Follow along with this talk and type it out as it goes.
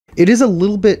It is a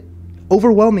little bit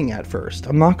overwhelming at first,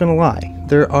 I'm not gonna lie.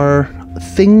 There are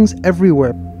things everywhere.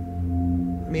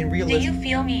 I mean, Do you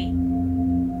feel me?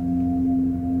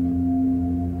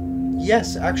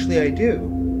 Yes, actually I do.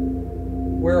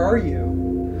 Where are you?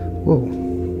 Whoa.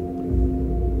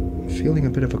 I'm feeling a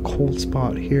bit of a cold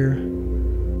spot here.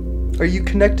 Are you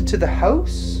connected to the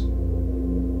house?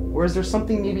 Or is there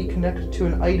something maybe connected to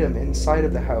an item inside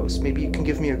of the house? Maybe you can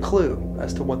give me a clue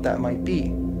as to what that might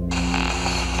be.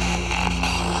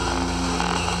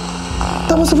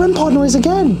 That was the REM pod noise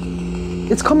again!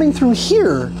 It's coming through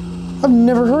here! I've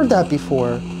never heard that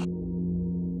before.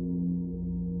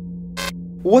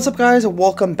 What's up guys, and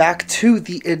welcome back to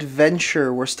the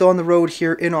adventure. We're still on the road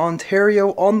here in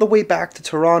Ontario, on the way back to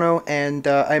Toronto, and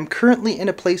I'm currently in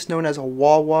a place known as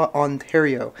Wawa,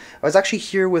 Ontario. I was actually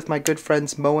here with my good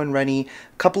friends Mo and Rennie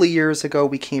a couple of years ago.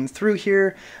 We came through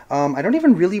here. I don't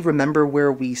even really remember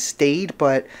where we stayed,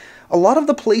 but a lot of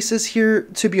the places here,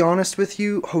 to be honest with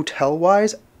you,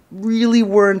 hotel-wise, really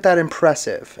weren't that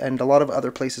impressive, and a lot of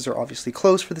other places are obviously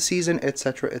closed for the season,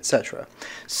 etc, etc.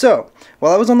 So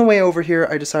while I was on the way over here,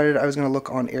 I decided I was going to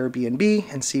look on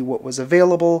Airbnb and see what was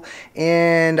available,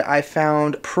 and I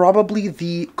found probably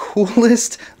the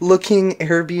coolest looking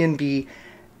Airbnb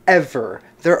ever.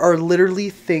 There are literally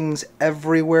things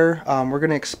everywhere. We're going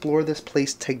to explore this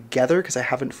place together because I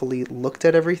haven't fully looked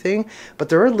at everything, but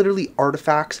there are literally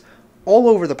artifacts all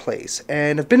over the place,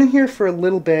 and I've been in here for a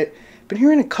little bit. Been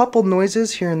hearing a couple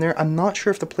noises here and there. I'm not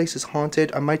sure if the place is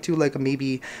haunted. I might do like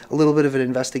maybe a little bit of an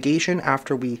investigation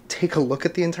after we take a look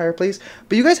at the entire place.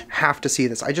 But you guys have to see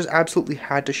this. I just absolutely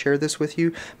had to share this with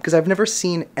you because I've never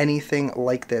seen anything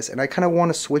like this. And I kind of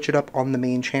want to switch it up on the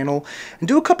main channel and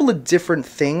do a couple of different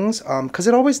things because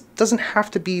it always doesn't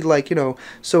have to be like, you know,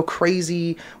 so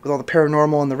crazy with all the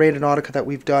paranormal and the Randonautica that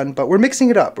we've done. But we're mixing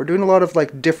it up. We're doing a lot of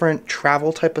like different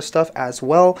travel type of stuff as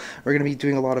well. We're going to be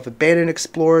doing a lot of abandoned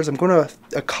explorers. I'm going to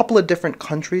a couple of different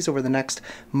countries over the next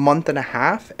month and a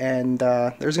half, and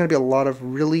there's going to be a lot of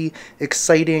really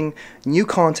exciting new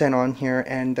content on here.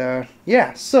 And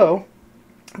yeah, so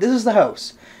this is the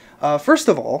house. First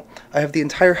of all, I have the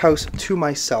entire house to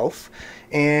myself,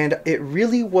 and it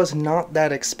really was not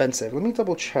that expensive. Let me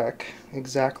double check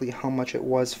exactly how much it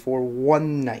was for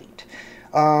one night.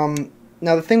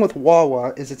 Now the thing with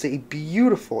Wawa is it's a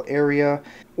beautiful area.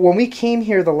 When we came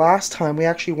here the last time, we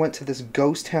actually went to this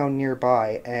ghost town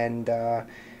nearby, and it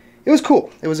was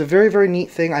cool. It was a very, very neat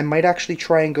thing. I might actually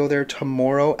try and go there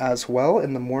tomorrow as well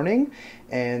in the morning,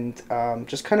 and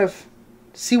just kind of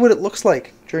see what it looks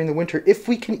like during the winter, if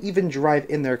we can even drive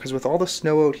in there, because with all the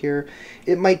snow out here,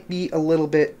 it might be a little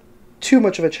bit too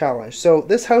much of a challenge. So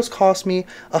this house cost me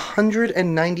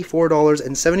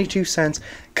 $194.72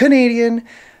 Canadian.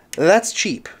 That's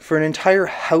cheap for an entire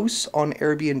house on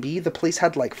Airbnb. The place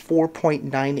had like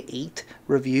 4.98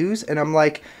 reviews, and I'm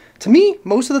like, to me,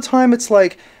 most of the time it's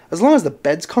like, as long as the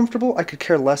bed's comfortable, I could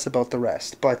care less about the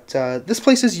rest. But this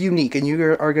place is unique, and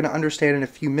you are going to understand in a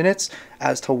few minutes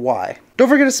as to why. Don't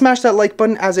forget to smash that like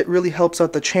button, as it really helps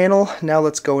out the channel. Now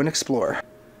let's go and explore.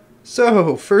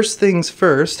 So first things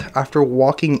first, after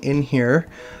walking in here,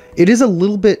 it is a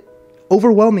little bit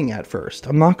overwhelming at first,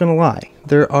 I'm not gonna lie.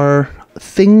 There are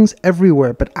things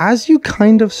everywhere, but as you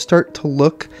kind of start to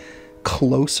look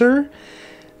closer,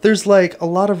 there's like a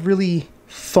lot of really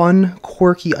fun,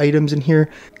 quirky items in here.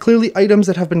 Clearly items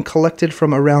that have been collected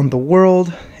from around the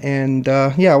world. And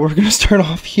yeah, we're gonna start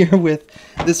off here with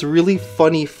this really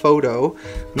funny photo.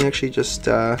 Let me actually just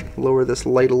lower this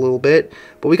light a little bit.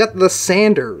 But we got the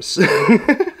Sanders.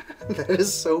 That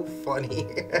is so funny.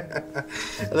 And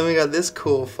then we got this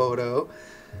cool photo.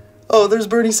 Oh, there's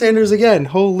Bernie Sanders again.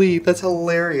 Holy, that's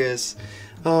hilarious.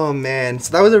 Oh man,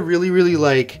 so that was a really, really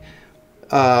like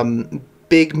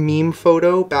big meme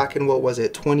photo back in, what was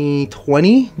it,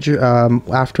 2020,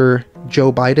 after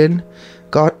Joe Biden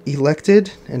got elected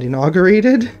and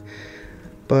inaugurated.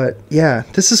 But yeah,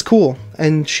 this is cool.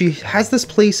 And she has this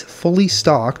place fully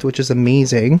stocked, which is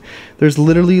amazing. There's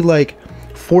literally like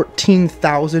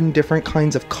 14,000 different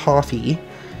kinds of coffee,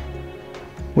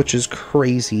 which is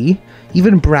crazy.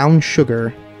 Even brown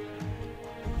sugar.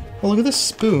 Oh, look at this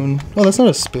spoon. Oh, that's not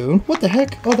a spoon. What the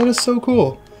heck? Oh, that is so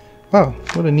cool. Wow,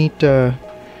 what a neat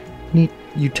neat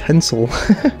utensil.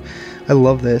 I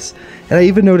love this. And I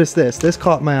even noticed this. This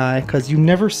caught my eye because you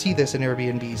never see this in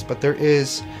Airbnbs, but there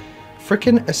is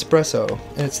frickin' espresso,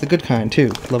 and it's the good kind too,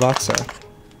 Lavazza.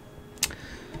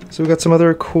 So we got some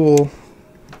other cool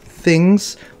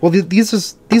things. Well,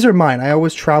 these are mine. I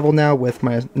always travel now with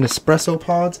my Nespresso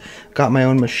pods. Got my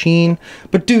own machine.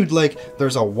 But dude, like,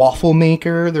 there's a waffle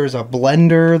maker, there's a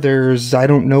blender, there's, I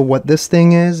don't know what this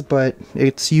thing is, but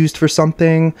it's used for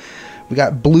something. We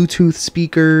got Bluetooth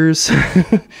speakers,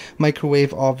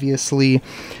 microwave, obviously.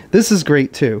 This is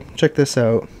great too. Check this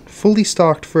out. Fully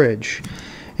stocked fridge.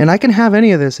 And I can have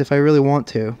any of this if I really want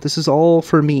to. This is all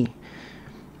for me.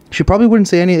 She probably wouldn't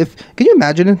say any. Can you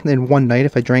imagine in one night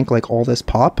if I drank like all this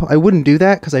pop? I wouldn't do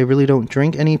that because I really don't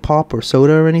drink any pop or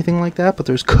soda or anything like that. But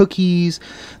there's cookies,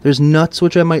 there's nuts,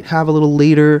 which I might have a little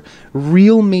later.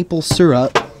 Real maple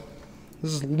syrup.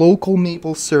 This is local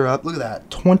maple syrup. Look at that,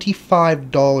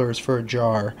 $25 for a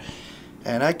jar.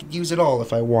 And I could use it all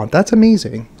if I want. That's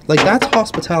amazing. Like, that's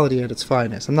hospitality at its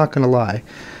finest. I'm not gonna lie.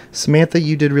 Samantha,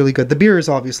 you did really good. The beer is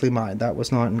obviously mine. That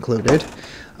was not included.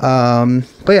 But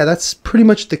yeah, that's pretty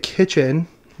much the kitchen.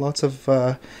 Lots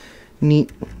of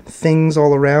neat things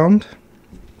all around.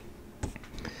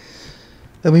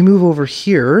 Then we move over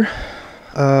here.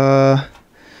 We got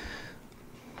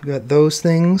those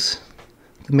things.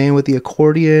 The man with the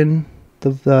accordion.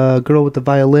 The girl with the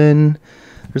violin.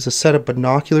 There's a set of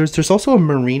binoculars. There's also a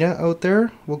marina out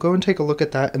there. We'll go and take a look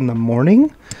at that in the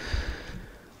morning.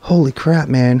 Holy crap,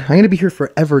 man. I'm going to be here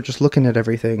forever just looking at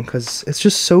everything because it's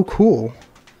just so cool.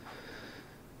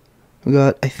 We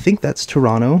got, I think that's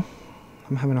Toronto.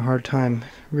 I'm having a hard time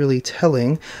really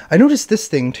telling. I noticed this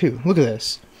thing too. Look at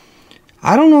this.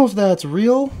 I don't know if that's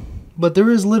real, but there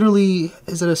is literally,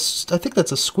 I think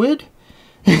that's a squid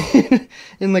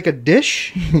in like a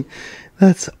dish.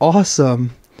 That's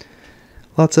awesome.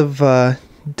 Lots of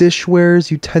dishwares,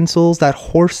 utensils. That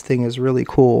horse thing is really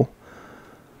cool.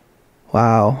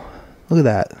 Wow. Look at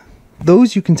that.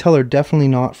 Those you can tell are definitely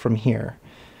not from here.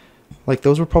 Like,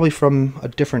 those were probably from a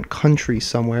different country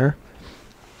somewhere.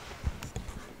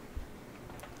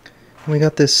 And we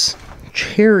got this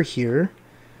chair here.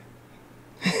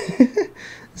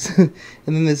 And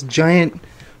then this giant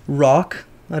rock.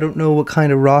 I don't know what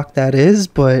kind of rock that is,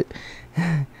 but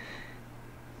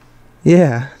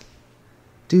yeah.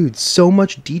 Dude, so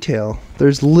much detail.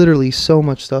 There's literally so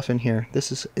much stuff in here.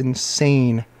 This is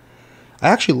insane. I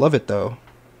actually love it though.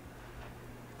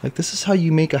 Like, this is how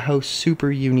you make a house super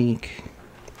unique.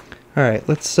 Alright,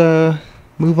 let's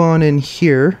move on in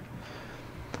here.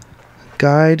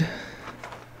 Cruise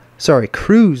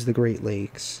the Great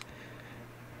Lakes.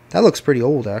 That looks pretty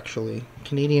old actually.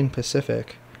 Canadian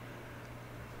Pacific.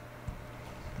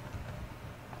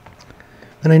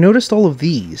 And I noticed all of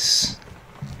these.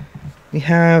 We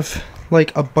have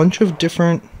like a bunch of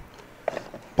different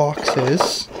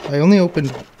boxes. I only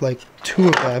opened like 2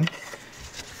 of them.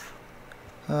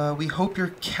 We hope your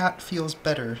cat feels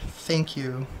better. Thank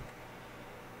you.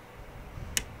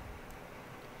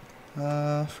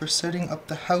 For setting up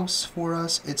the house for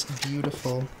us. It's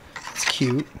beautiful. It's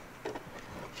cute.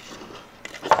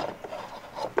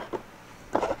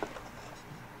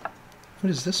 What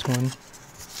is this one?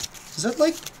 Is that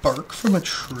like bark from a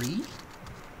tree?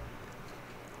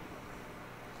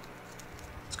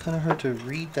 Kind of hard to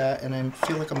read that, and I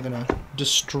feel like I'm gonna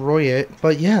destroy it.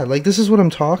 But yeah, like, this is what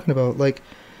I'm talking about. Like,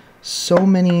 so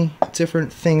many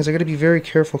different things. I gotta be very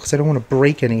careful because I don't want to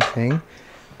break anything.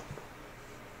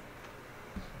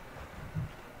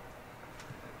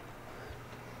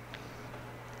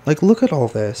 Like, look at all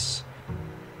this.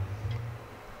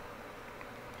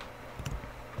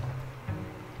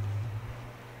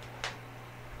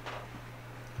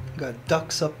 Got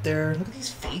ducks up there. Look at these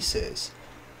faces.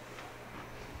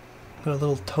 Got a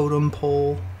little totem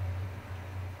pole.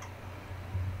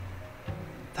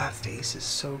 That face is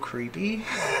so creepy.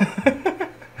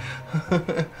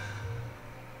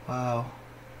 Wow.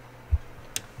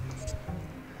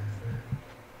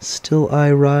 Still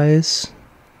I rise.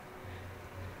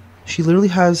 She literally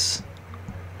has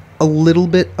a little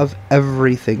bit of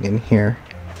everything in here.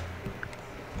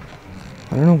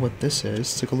 I don't know what this is.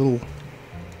 It's like a little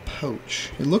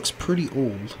pouch. It looks pretty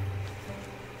old.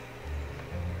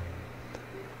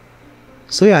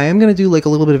 So yeah, I am going to do like a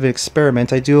little bit of an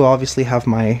experiment. I do obviously have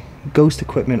my ghost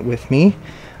equipment with me.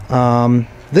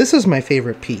 This is my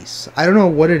favorite piece. I don't know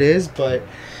what it is, but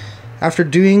after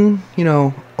doing, you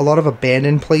know, a lot of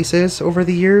abandoned places over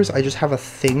the years, I just have a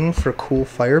thing for cool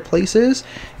fireplaces.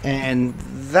 And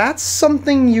that's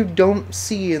something you don't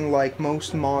see in like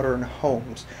most modern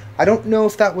homes. I don't know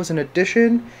if that was an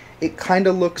addition. It kind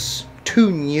of looks too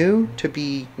new to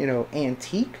be, you know,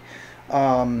 antique.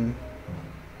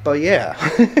 But yeah.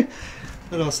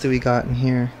 What else do we got in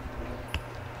here?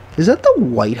 Is that the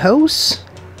White House?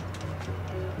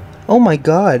 Oh my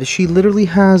god, she literally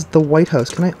has the White House.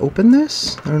 Can I open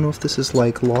this? I don't know if this is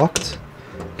like locked.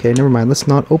 Okay, never mind. Let's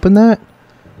not open that.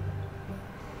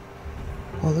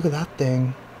 Oh, look at that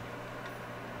thing.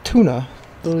 Tuna.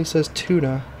 Literally says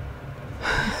tuna.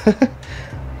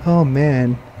 Oh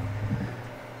man.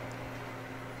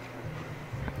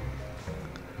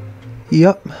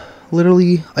 Yep,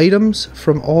 literally items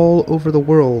from all over the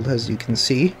world, as you can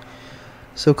see.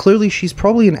 So clearly she's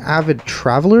probably an avid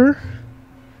traveler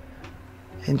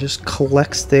and just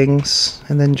collects things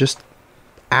and then just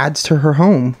adds to her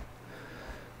home.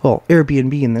 Well,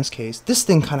 Airbnb in this case. This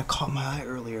thing kind of caught my eye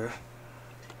earlier.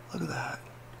 Look at that.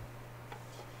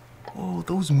 Oh,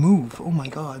 those move. Oh my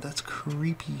god, that's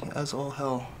creepy as all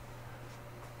hell.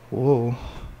 Whoa.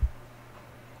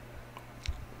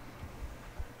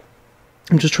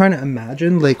 I'm just trying to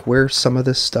imagine like where some of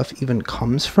this stuff even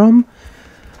comes from.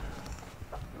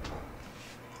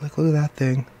 Like, look at that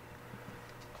thing.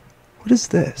 What is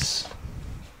this?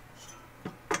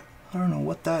 I don't know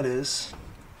what that is.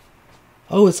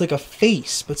 Oh, it's like a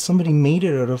face, but somebody made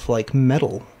it out of like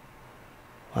metal.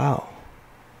 Wow.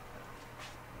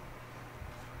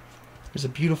 There's a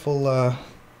beautiful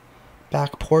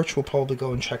back porch. We'll probably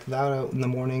go and check that out in the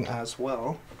morning as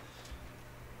well.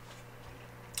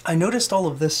 I noticed all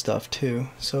of this stuff too,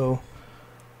 so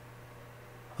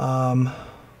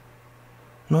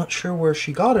not sure where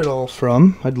she got it all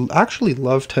from. I'd actually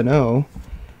love to know.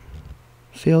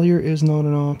 Failure is not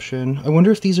an option. I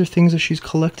wonder if these are things that she's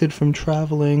collected from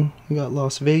traveling. We got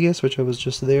Las Vegas, which I was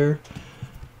just there.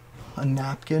 A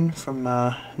napkin from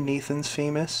Nathan's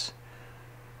Famous.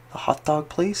 A hot dog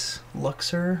place,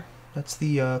 Luxor. That's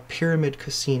the Pyramid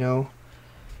Casino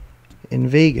in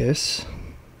Vegas.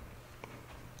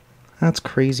 That's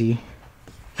crazy.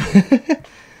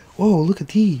 Whoa, look at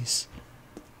these.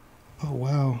 Oh,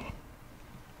 wow.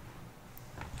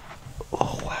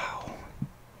 Oh, wow.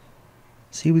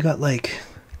 See, we got like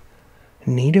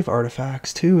native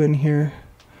artifacts too in here.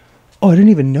 Oh, I didn't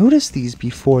even notice these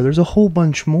before. There's a whole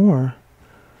bunch more.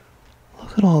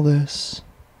 Look at all this.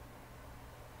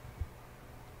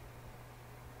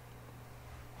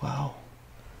 Wow.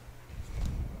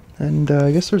 And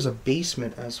I guess there's a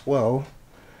basement as well.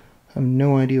 I have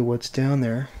no idea what's down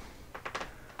there.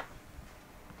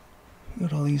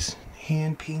 Got all these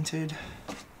hand-painted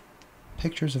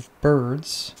pictures of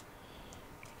birds.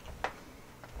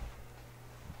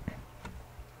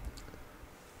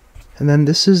 And then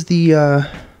this is the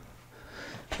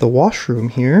washroom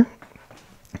here.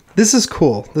 This is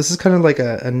cool. This is kind of like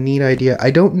a neat idea.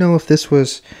 I don't know if this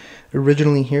was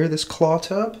originally here, this claw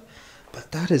tub,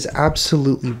 but that is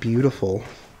absolutely beautiful.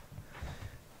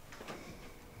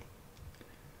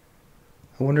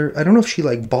 I wonder, I don't know if she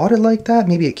like bought it like that.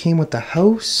 Maybe it came with the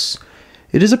house.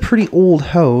 It is a pretty old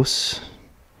house,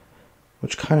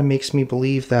 which kind of makes me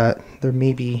believe that there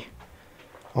may be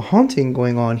a haunting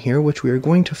going on here, which we are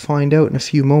going to find out in a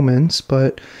few moments.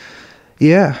 But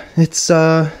yeah, it's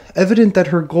evident that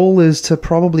her goal is to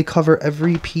probably cover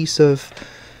every piece of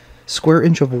square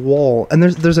inch of wall. And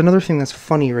there's another thing that's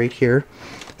funny right here.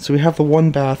 So we have the one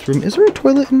bathroom. Is there a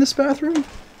toilet in this bathroom?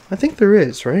 I think there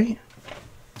is, right?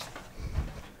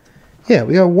 Yeah,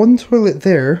 we got one toilet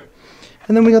there,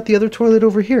 and then we got the other toilet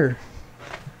over here.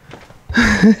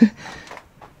 Look at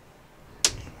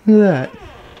that.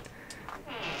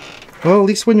 Well, at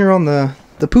least when you're on the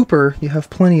pooper, you have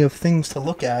plenty of things to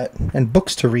look at, and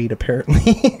books to read,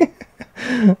 apparently.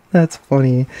 That's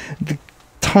funny. The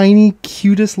tiny,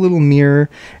 cutest little mirror,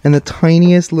 and the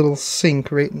tiniest little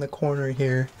sink right in the corner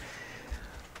here.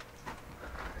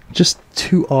 Just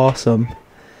too awesome.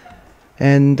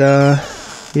 And,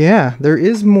 yeah, there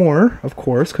is more, of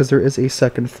course, because there is a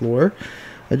second floor.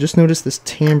 I just noticed this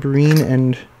tambourine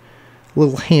and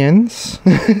little hands.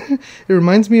 It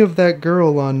reminds me of that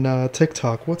girl on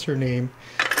TikTok. What's her name?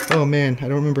 Oh man, I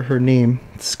don't remember her name.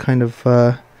 It's kind of,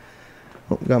 oh,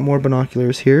 we got more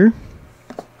binoculars here.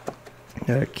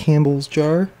 Got a Campbell's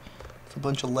jar with a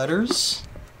bunch of letters.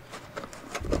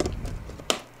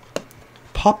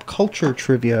 Pop culture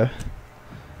trivia.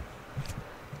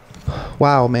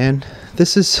 Wow, man.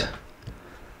 This is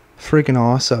freaking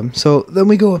awesome. So then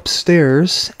we go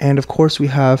upstairs, and of course we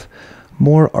have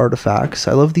more artifacts.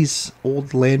 I love these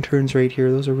old lanterns right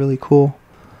here. Those are really cool.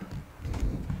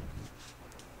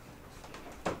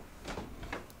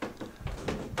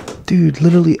 Dude,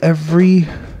 literally every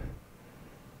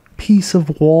piece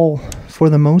of wall, for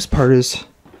the most part, is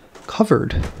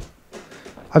covered.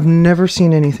 I've never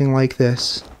seen anything like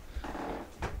this.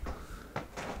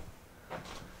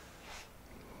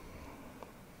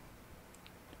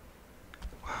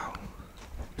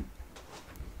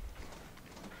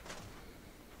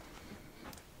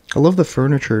 I love the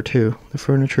furniture too. The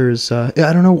furniture is, I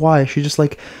don't know why. She just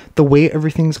like, the way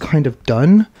everything's kind of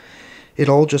done, it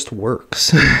all just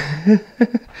works.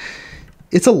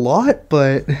 It's a lot,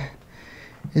 but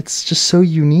it's just so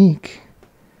unique.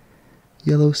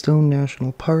 Yellowstone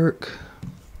National Park.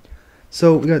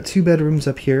 So we got two bedrooms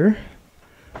up here.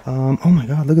 Oh my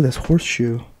god, look at this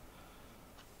horseshoe.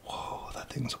 Whoa, that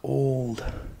thing's old.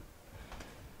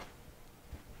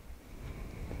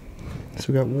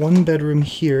 So we got one bedroom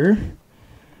here.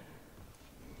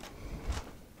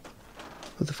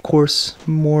 With, of course,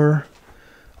 more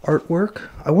artwork.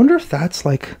 I wonder if that's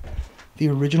like the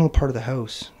original part of the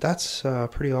house. That's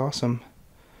pretty awesome.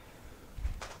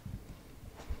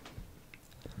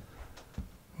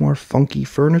 More funky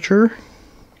furniture.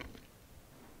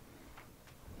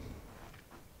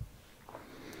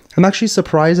 I'm actually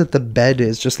surprised that the bed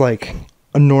is just like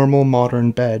a normal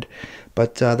modern bed.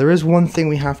 But there is one thing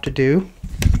we have to do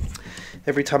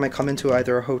every time I come into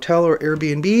either a hotel or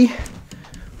Airbnb.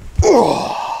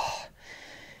 Oh,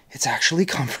 it's actually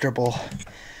comfortable.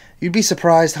 You'd be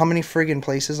surprised how many friggin'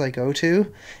 places I go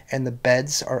to and the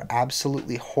beds are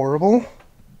absolutely horrible. What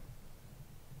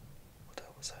the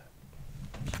hell was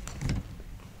that?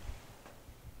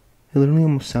 It literally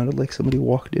almost sounded like somebody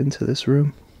walked into this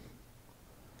room.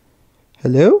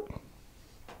 Hello?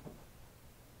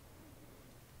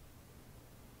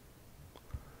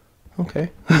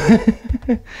 Okay.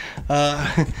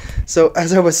 So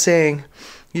as I was saying,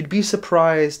 you'd be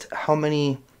surprised how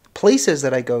many places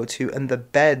that I go to and the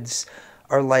beds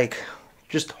are like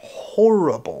just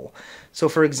horrible. So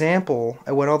for example,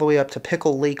 I went all the way up to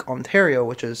Pickle Lake, Ontario,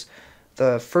 which is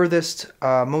the furthest,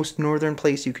 most northern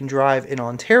place you can drive in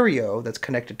Ontario that's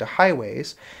connected to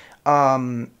highways.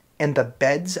 And the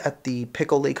beds at the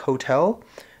Pickle Lake Hotel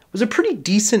was a pretty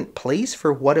decent place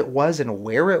for what it was and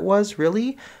where it was,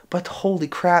 really. But holy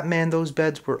crap, man, those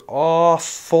beds were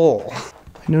awful.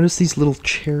 I noticed these little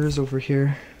chairs over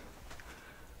here.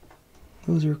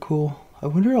 Those are cool. I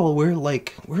wonder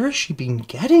where has she been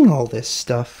getting all this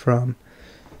stuff from?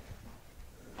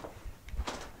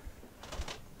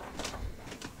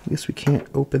 I guess we can't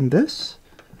open this.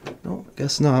 No, I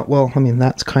guess not. Well, I mean,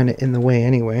 that's kind of in the way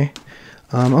anyway.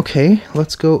 Okay,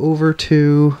 let's go over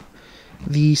to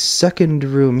the second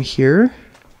room here.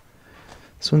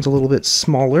 This one's a little bit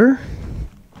smaller.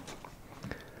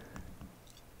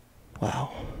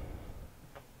 Wow.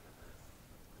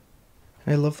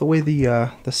 I love the way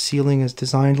the ceiling is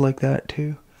designed like that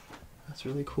too. That's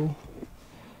really cool.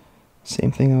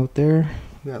 Same thing out there.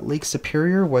 We got Lake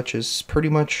Superior, which is pretty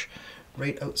much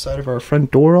right outside of our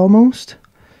front door almost.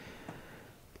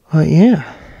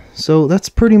 Yeah. So that's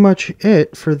pretty much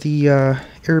it for the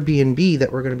Airbnb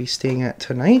that we're going to be staying at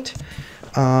tonight.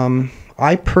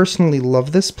 I personally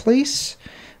love this place.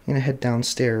 I'm going to head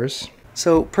downstairs.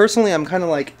 So personally, I'm kind of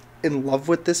like in love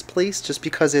with this place just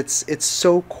because it's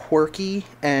so quirky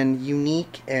and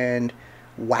unique and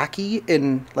wacky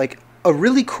in like a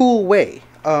really cool way.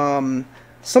 Some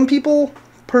people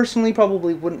personally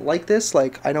probably wouldn't like this.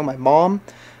 Like, I know my mom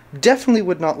definitely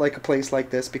would not like a place like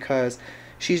this because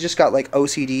she's just got like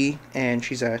OCD and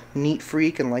she's a neat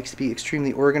freak and likes to be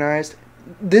extremely organized.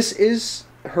 This is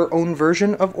her own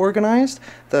version of organized,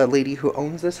 the lady who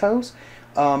owns this house.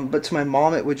 But to my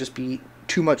mom, it would just be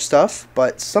too much stuff.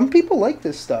 But some people like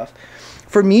this stuff.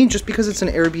 For me, just because it's an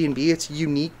Airbnb, it's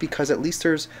unique because at least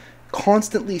there's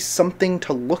constantly something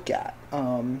to look at.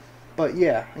 But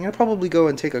yeah, I'm going to probably go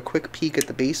and take a quick peek at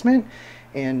the basement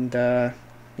and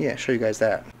yeah, show you guys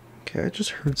that. Okay, I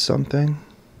just heard something.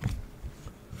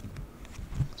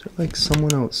 Is there like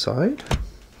someone outside?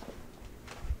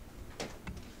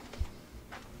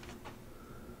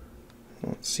 I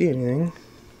don't see anything.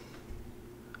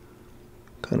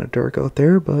 Kind of dark out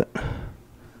there, but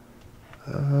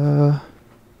hang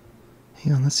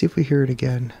on, let's see if we hear it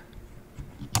again.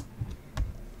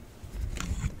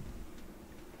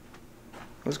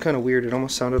 It was kind of weird. It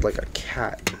almost sounded like a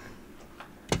cat.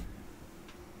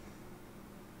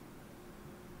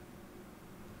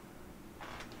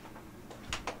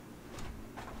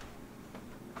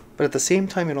 But at the same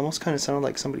time, it almost kind of sounded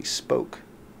like somebody spoke.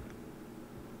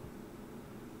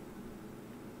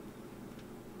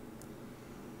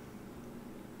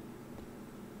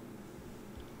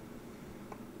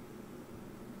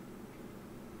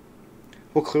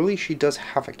 Well, clearly she does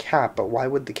have a cat, but why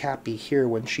would the cat be here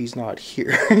when she's not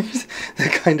here?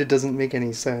 That kind of doesn't make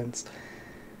any sense.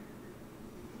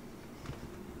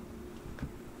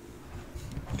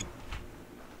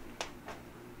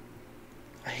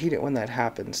 I hate it when that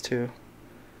happens, too.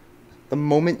 The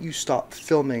moment you stop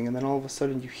filming and then all of a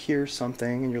sudden you hear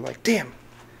something and you're like, damn,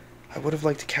 I would have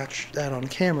liked to catch that on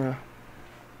camera.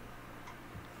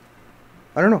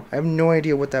 I don't know. I have no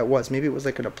idea what that was. Maybe it was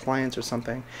like an appliance or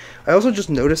something. I also just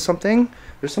noticed something.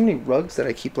 There's so many rugs that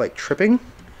I keep like tripping.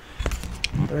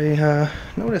 But I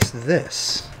noticed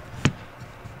this.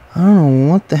 I don't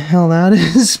know what the hell that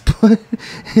is, but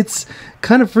it's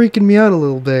kind of freaking me out a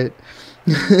little bit.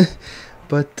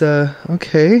 But,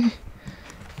 okay.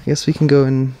 I guess we can go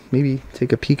and maybe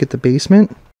take a peek at the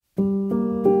basement.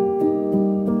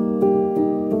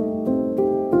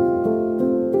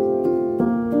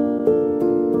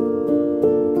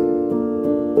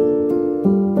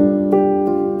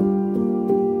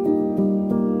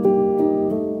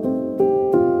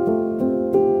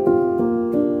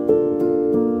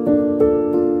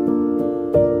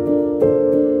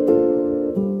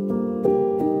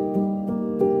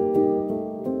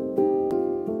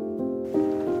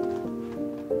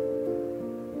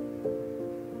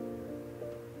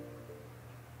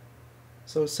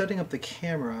 So I was setting up the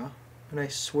camera, and I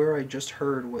swear I just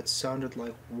heard what sounded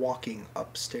like walking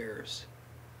upstairs.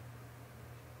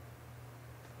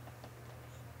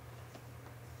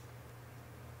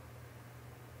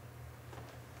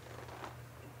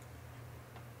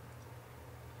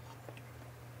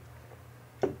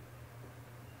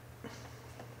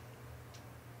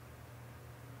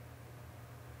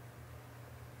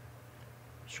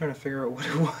 Just trying to figure out what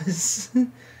it was.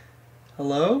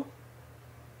 Hello?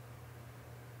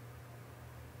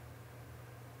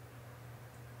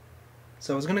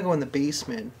 So I was gonna go in the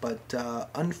basement, but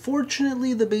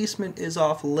unfortunately the basement is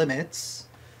off limits,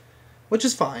 which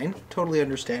is fine, totally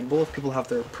understandable if people have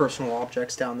their personal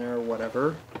objects down there or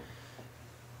whatever.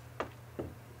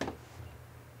 It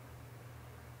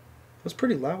was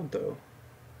pretty loud though.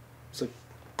 It was like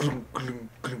gloom, gloom,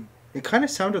 gloom. It kind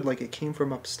of sounded like it came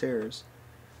from upstairs.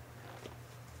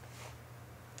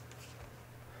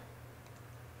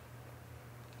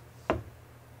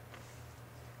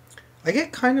 I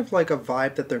get kind of like a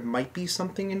vibe that there might be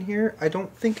something in here. I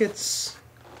don't think it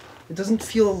doesn't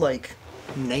feel like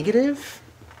negative,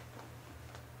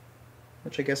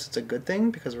 which I guess it's a good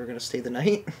thing because we're going to stay the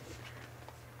night. I'm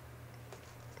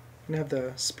going to have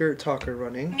the spirit talker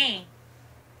running. Me.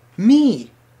 Me!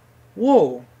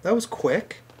 Whoa, that was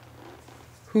quick.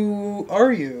 Who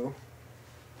are you?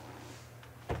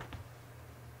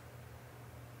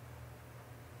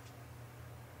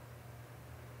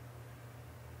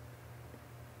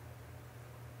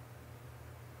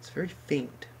 Very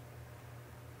faint.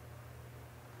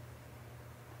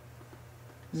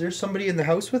 Is there somebody in the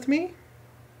house with me?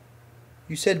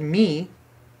 You said me.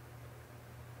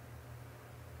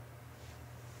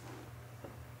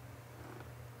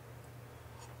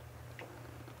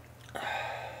 Does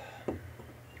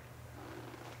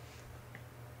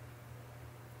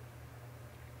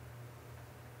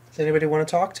anybody want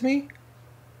to talk to me?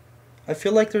 I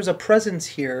feel like there's a presence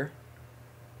here.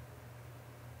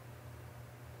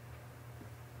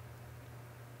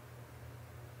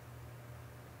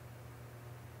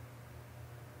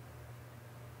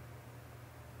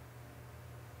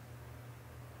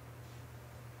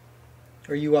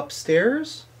 Are you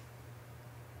upstairs?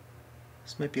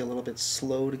 This might be a little bit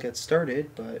slow to get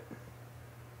started, but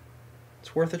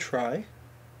it's worth a try.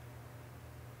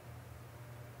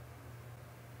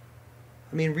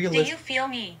 I mean, Do you feel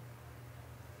me?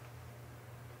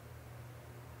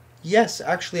 Yes,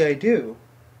 actually I do.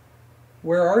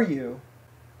 Where are you?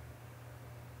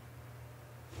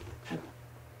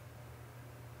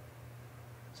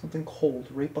 Something cold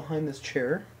right behind this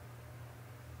chair.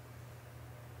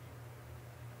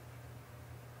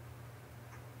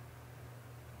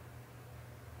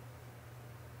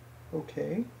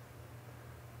 Okay.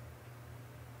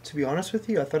 To be honest with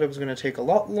you, I thought it was going to take a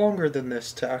lot longer than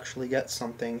this to actually get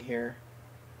something here.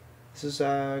 This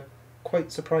is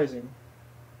quite surprising.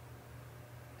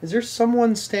 Is there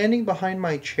someone standing behind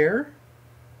my chair?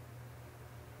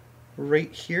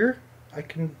 Right here?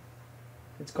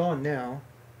 It's gone now.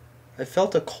 I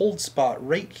felt a cold spot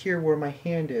right here where my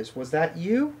hand is. Was that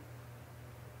you?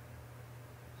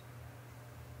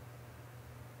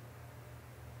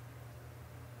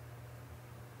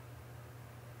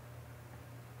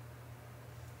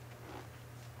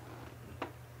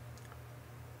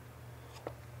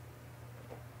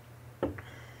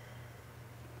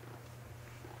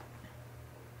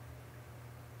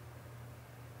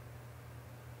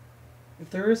 If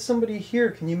there is somebody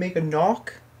here, can you make a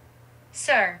knock?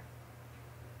 Sir.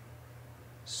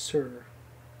 Sir.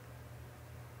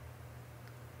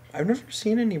 I've never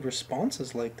seen any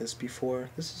responses like this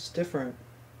before. This is different.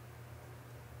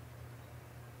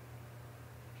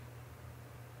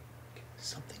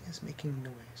 Something is making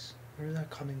noise. Where is that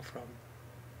coming from?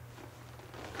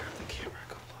 Grab the camera,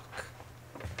 go look.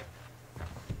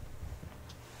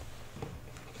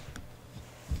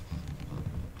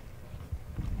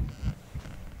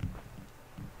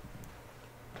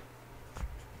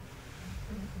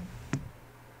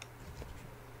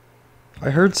 I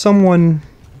heard someone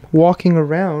walking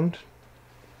around.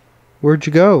 Where'd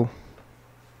you go?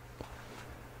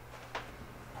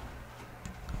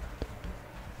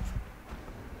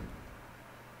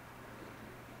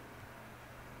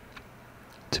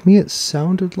 To me, it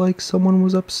sounded like someone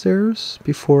was upstairs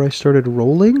before I started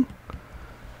rolling.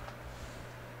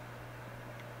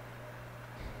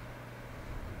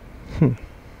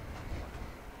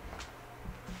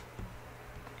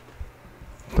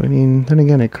 But I mean, then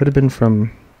again, it could have been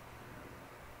from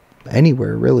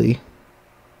anywhere, really.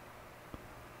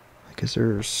 Like, is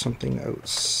there something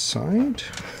outside?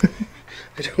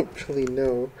 I don't really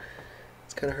know.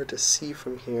 It's kind of hard to see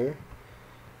from here.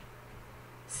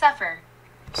 Suffer.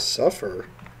 Suffer?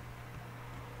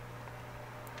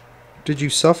 Did you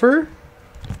suffer?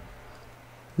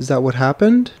 Is that what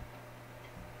happened?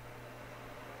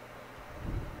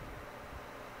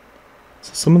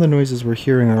 So some of the noises we're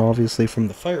hearing are obviously from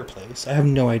the fireplace. I have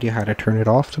no idea how to turn it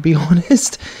off, to be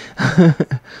honest.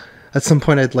 At some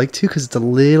point I'd like to, because it's a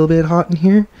little bit hot in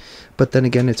here. But then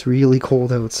again, it's really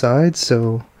cold outside,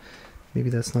 so maybe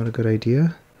that's not a good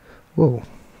idea. Whoa.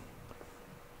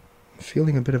 I'm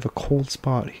feeling a bit of a cold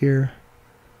spot here.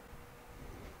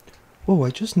 Whoa,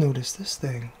 I just noticed this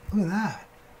thing. Look at that.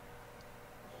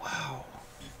 Wow.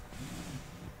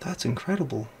 That's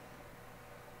incredible.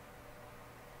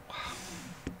 Wow.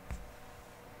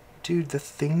 Dude, the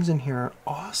things in here are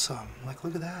awesome. Like,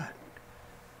 look at that.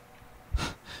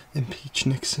 Impeach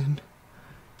Nixon.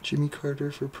 Jimmy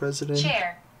Carter for president.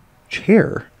 Chair.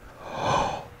 Chair?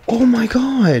 Oh my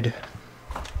god.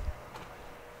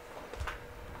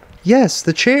 Yes,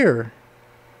 the chair.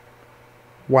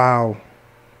 Wow.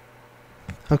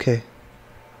 Okay.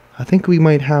 I think we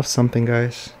might have something,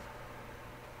 guys.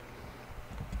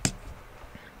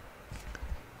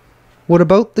 What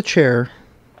about the chair?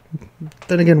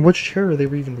 Then again, which chair are they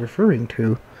even referring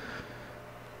to?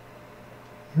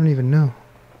 I don't even know.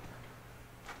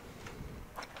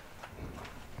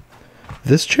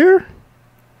 This chair?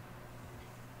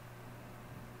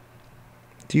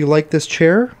 Do you like this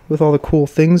chair with all the cool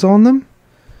things on them?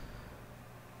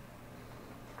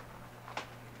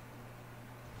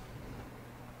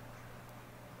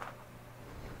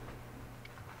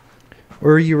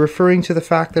 Or are you referring to the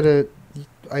fact that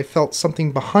I felt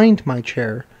something behind my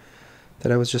chair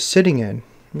that I was just sitting in?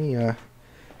 Let me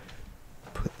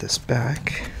put this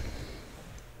back.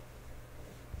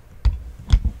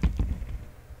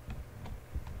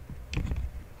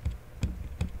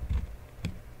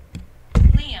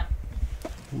 Liam.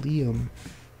 Liam.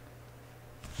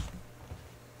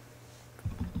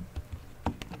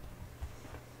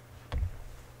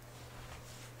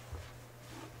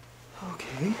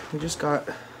 Okay, we just got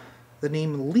the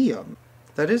name Liam.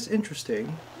 That is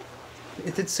interesting.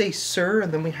 It did say Sir,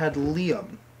 and then we had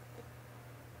Liam.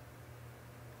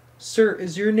 Sir,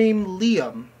 is your name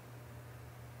Liam?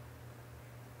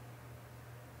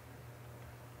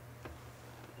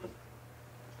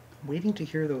 I'm waiting to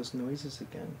hear those noises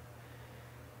again.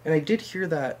 And I did hear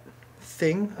that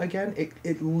thing again.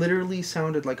 It literally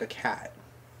sounded like a cat.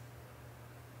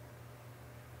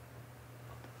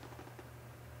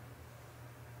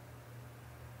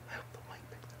 I hope the mic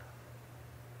picked it up.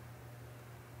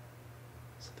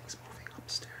 Something's moving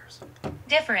upstairs.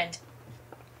 Different.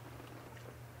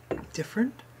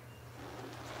 Different?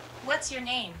 What's your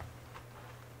name?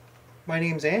 My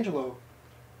name's Angelo.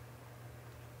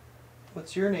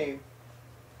 What's your name?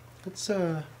 Let's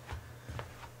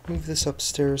move this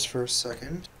upstairs for a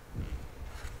second.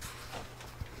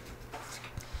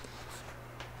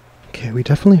 Okay, we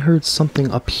definitely heard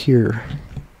something up here.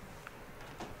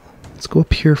 Let's go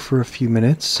up here for a few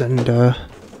minutes and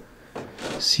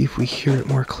see if we hear it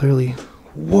more clearly.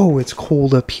 Whoa, it's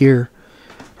cold up here.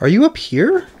 Are you up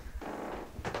here?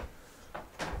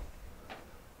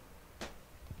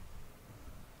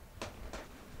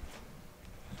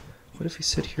 What if we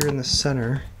sit here in the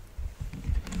center?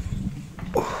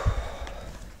 Oh.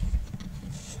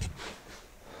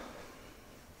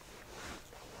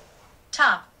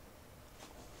 Top.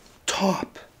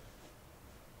 Top.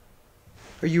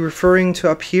 Are you referring to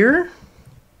up here?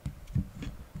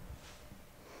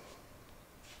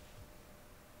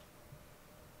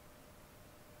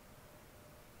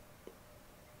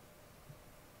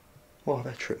 Wow,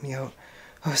 that tripped me out.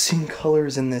 I was seeing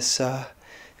colors in this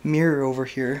mirror over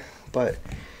here, but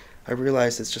I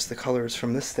realized it's just the colors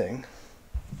from this thing.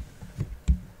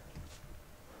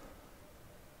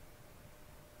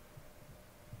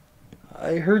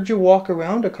 I heard you walk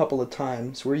around a couple of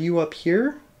times. Were you up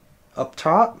here? Up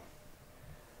top?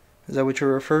 Is that what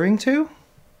you're referring to?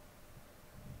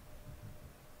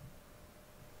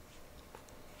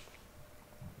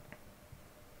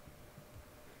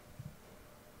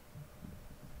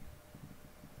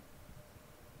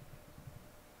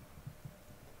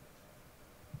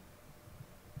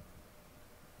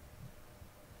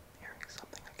 Hearing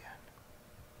something again.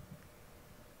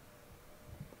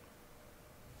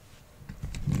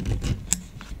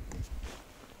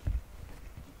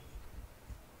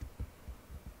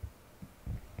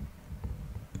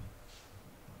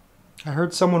 I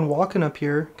heard someone walking up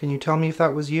here. Can you tell me if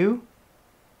that was you?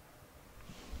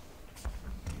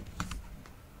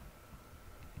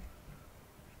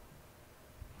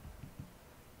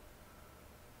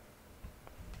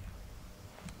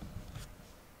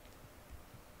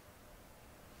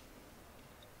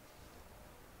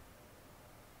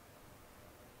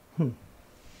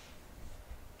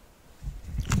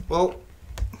 Well,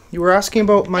 you were asking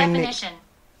about my name. Definition.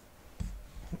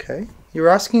 Okay. You're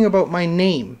asking about my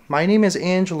name. My name is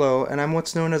Angelo, and I'm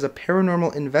what's known as a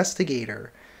paranormal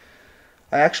investigator.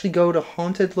 I actually go to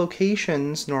haunted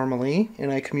locations normally,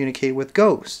 and I communicate with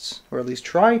ghosts, or at least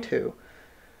try to.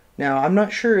 Now, I'm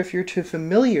not sure if you're too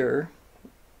familiar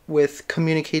with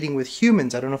communicating with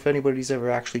humans. I don't know if anybody's ever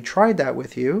actually tried that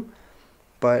with you,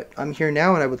 but I'm here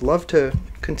now, and I would love to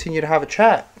continue to have a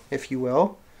chat, if you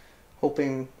will.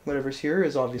 Hoping whatever's here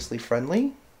is obviously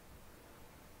friendly.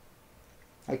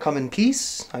 I come in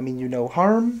peace. I mean you no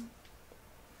harm.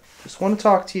 Just want to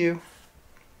talk to you.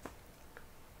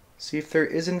 See if there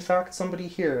is in fact somebody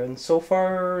here. And so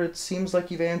far it seems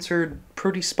like you've answered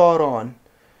pretty spot on.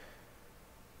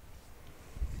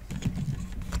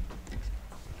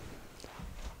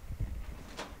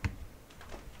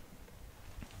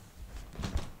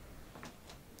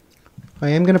 I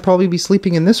am going to probably be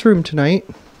sleeping in this room tonight.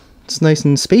 It's nice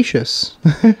and spacious.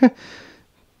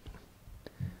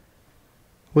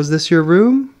 Was this your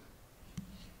room?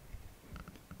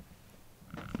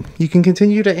 You can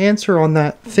continue to answer on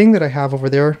that thing that I have over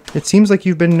there. It seems like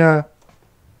you've been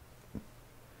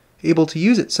able to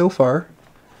use it so far.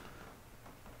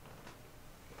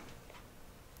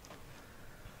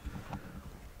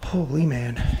 Holy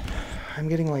man. I'm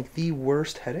getting like the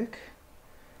worst headache.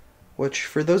 Which,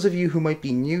 for those of you who might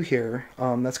be new here,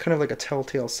 that's kind of like a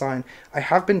telltale sign. I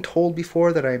have been told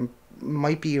before that I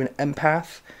might be an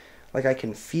empath. Like, I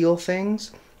can feel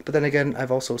things. But then again,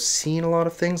 I've also seen a lot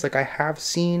of things. Like, I have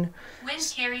seen...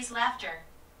 Wind carries laughter.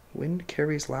 Wind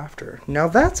carries laughter. Now,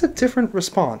 that's a different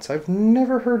response. I've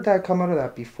never heard that come out of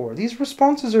that before. These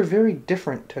responses are very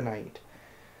different tonight.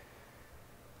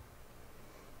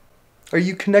 Are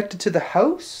you connected to the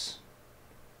house?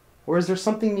 Or is there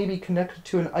something maybe connected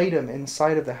to an item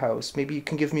inside of the house? Maybe you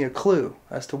can give me a clue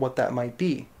as to what that might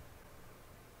be.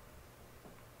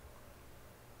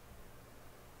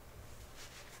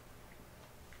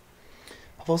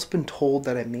 I've also been told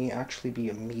that I may actually be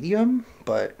a medium,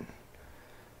 but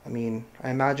I mean,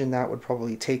 I imagine that would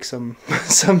probably take some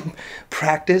some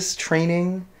practice,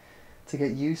 training to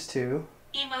get used to.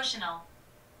 Emotional.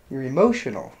 You're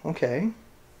emotional, okay.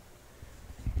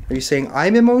 Are you saying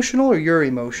I'm emotional or you're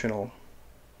emotional?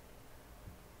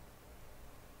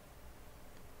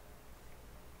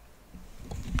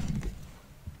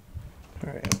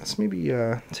 Alright, let's maybe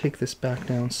take this back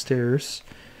downstairs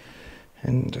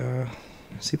and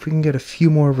see if we can get a few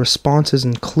more responses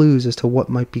and clues as to what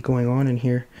might be going on in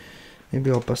here. Maybe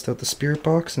I'll bust out the spirit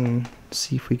box and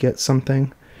see if we get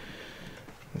something.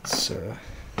 Let's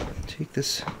take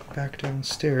this back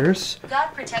downstairs.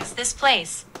 God protects this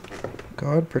place.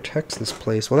 God protects this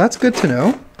place. Well, that's good to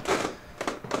know.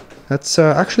 That's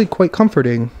actually quite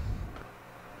comforting.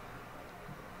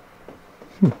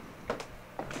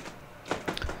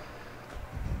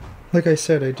 Like I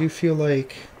said, I do feel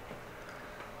like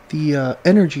the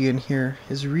energy in here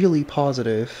is really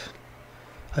positive.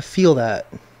 I feel that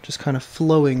just kind of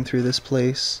flowing through this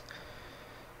place.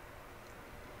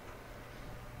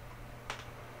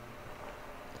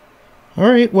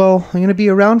 Alright, well, I'm going to be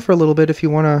around for a little bit if you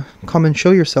want to come and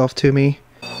show yourself to me.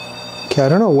 Okay, I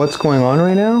don't know what's going on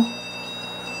right now.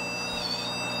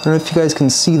 I don't know if you guys can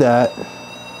see that.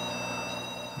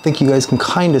 I think you guys can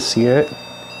kind of see it.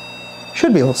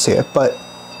 Should be able to see it, but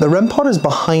the REM pod is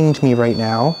behind me right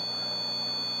now.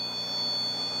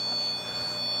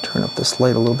 Turn up this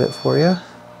light a little bit for you.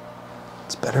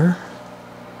 It's better.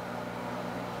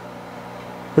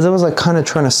 As I was like kind of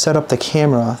trying to set up the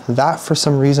camera, that for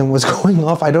some reason was going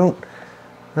off. I don't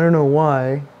know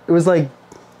why. It was like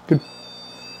good.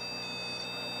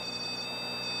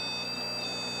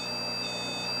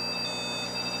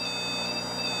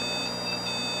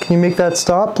 Can you make that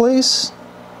stop, please?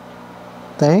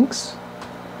 Thanks.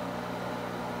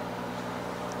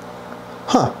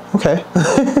 Huh, okay.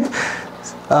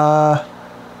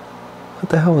 What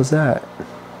the hell was that?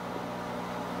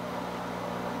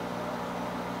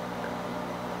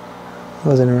 That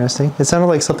was interesting. It sounded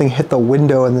like something hit the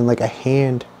window and then like a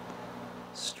hand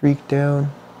streaked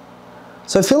down.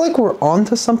 So I feel like we're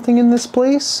onto something in this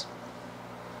place.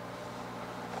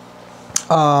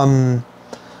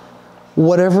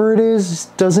 Whatever it is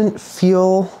doesn't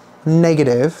feel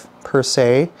negative per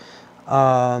se.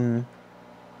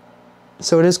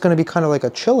 So it is going to be kind of like a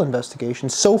chill investigation,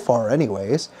 so far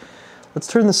anyways. Let's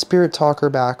turn the spirit talker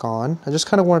back on. I just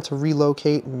kind of wanted to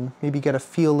relocate and maybe get a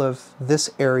feel of this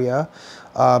area.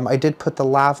 I did put the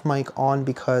lav mic on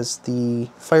because the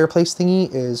fireplace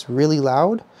thingy is really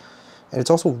loud and it's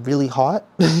also really hot.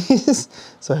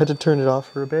 So I had to turn it off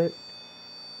for a bit.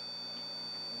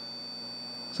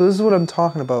 So this is what I'm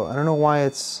talking about. I don't know why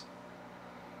it's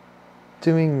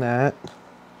doing that.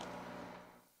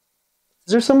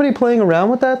 Is there somebody playing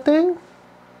around with that thing?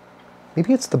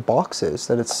 Maybe it's the boxes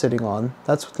that it's sitting on.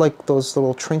 That's like those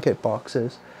little trinket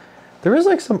boxes. There is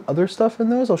like some other stuff in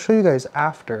those. I'll show you guys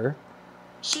after.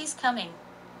 She's coming.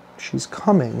 She's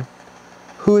coming.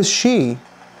 Who is she?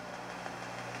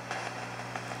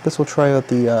 Guess we'll try out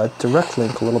the direct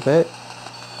link a little bit.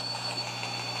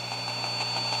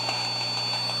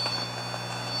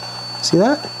 See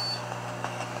that?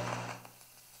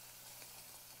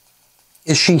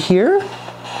 Is she here?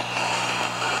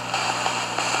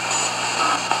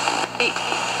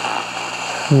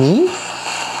 Me?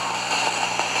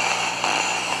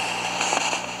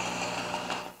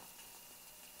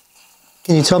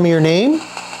 Can you tell me your name?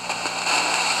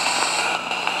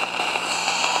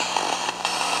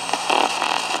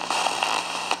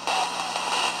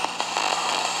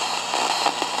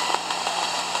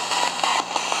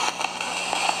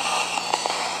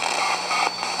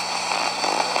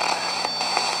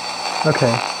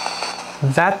 Okay.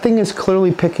 That thing is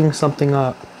clearly picking something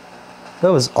up.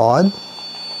 That was odd.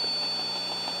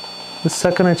 The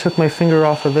second I took my finger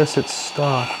off of this, it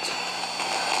stopped.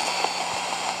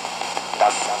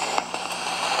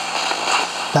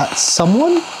 That's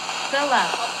someone? Go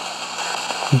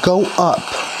up. Go up.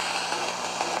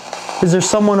 Is there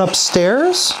someone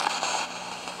upstairs?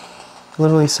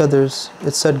 Literally said it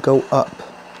said go up.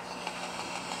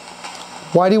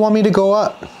 Why do you want me to go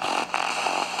up?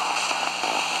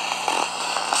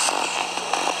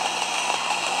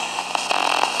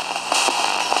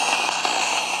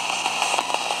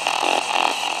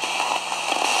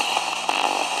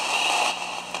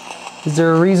 Is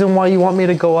there a reason why you want me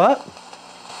to go up?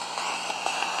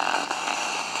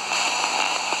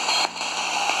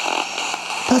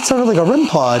 That sounded like a REM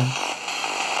pod.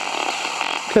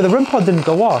 Okay, the REM pod didn't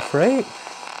go off, right?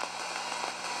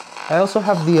 I also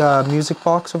have the music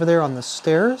box over there on the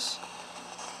stairs.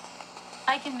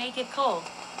 I can make it cold.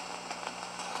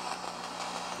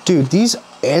 Dude, these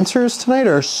answers tonight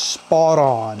are spot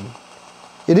on.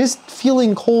 It is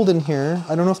feeling cold in here.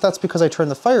 I don't know if that's because I turned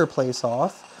the fireplace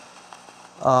off.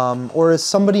 Or is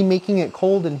somebody making it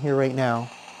cold in here right now?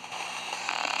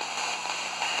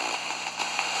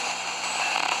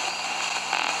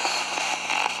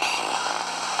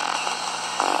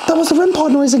 That was the REM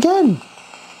pod noise again.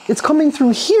 It's coming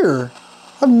through here.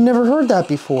 I've never heard that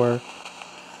before.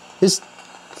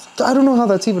 I don't know how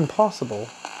that's even possible.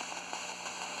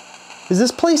 Is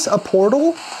this place a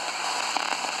portal?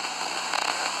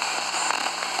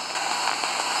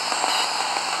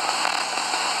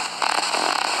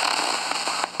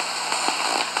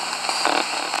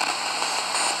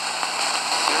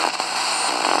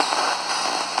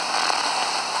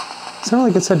 It sounded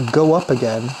like it said go up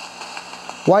again.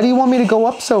 Why do you want me to go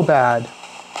up so bad?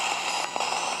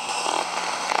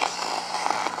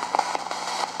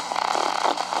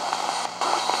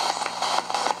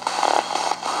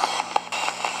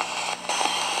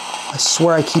 I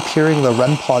swear I keep hearing the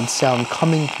REM pod sound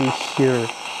coming through here.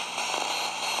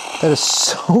 That is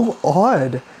so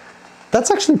odd.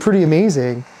 That's actually pretty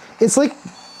amazing. It's like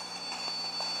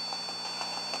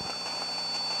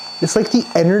the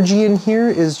energy in here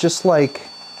is just like,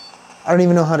 I don't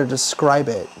even know how to describe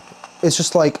it. It's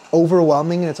just like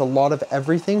overwhelming and it's a lot of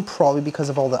everything, probably because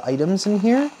of all the items in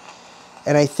here.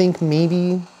 And I think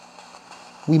maybe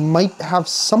we might have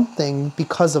something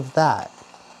because of that.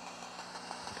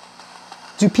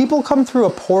 Do people come through a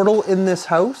portal in this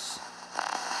house?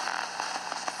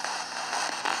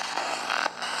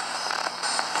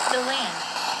 The land.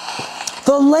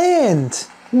 The land!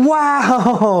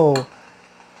 Wow!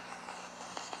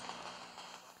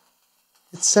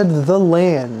 It said the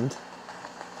land.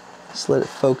 Just let it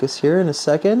focus here in a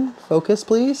second. Focus,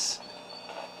 please.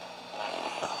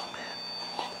 Oh,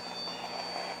 man.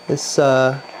 This,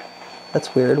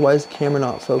 that's weird. Why is the camera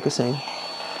not focusing?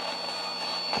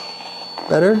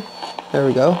 Better? There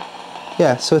we go.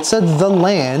 Yeah, so it said the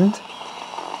land.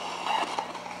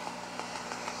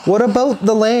 What about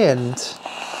the land?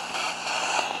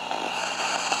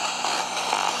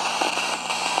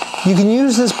 You can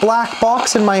use this black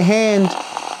box in my hand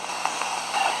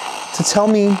to tell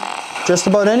me just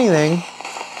about anything.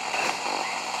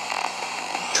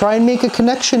 Try and make a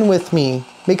connection with me.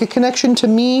 Make a connection to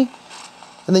me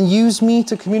and then use me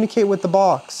to communicate with the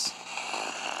box.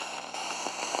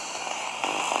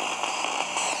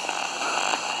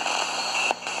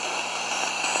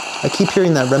 I keep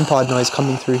hearing that REM pod noise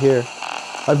coming through here.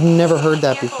 I've never heard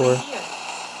that before.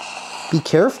 Be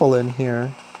careful in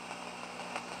here.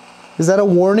 Is that a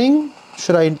warning?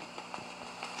 Should I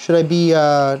be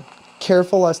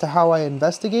careful as to how I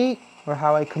investigate or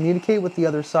how I communicate with the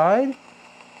other side?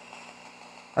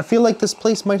 I feel like this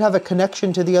place might have a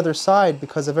connection to the other side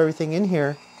because of everything in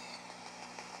here.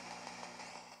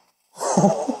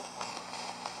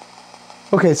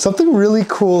 Okay, something really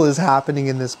cool is happening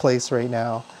in this place right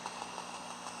now.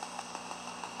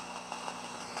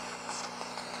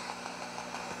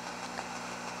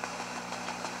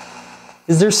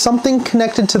 Is there something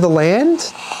connected to the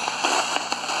land?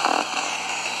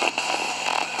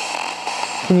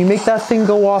 Can you make that thing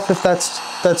go off if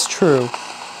that's true?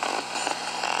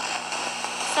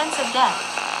 Sense of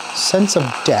death. Sense of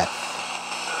death.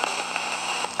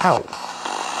 Ow.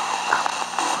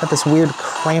 Ow. Got this weird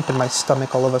cramp in my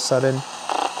stomach all of a sudden.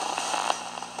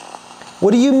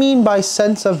 What do you mean by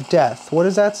sense of death? What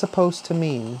is that supposed to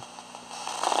mean?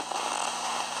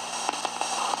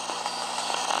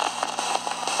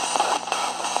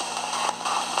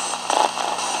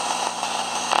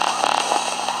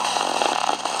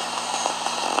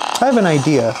 I have an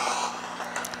idea.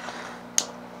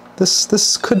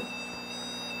 This could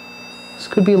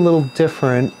be a little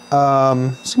different.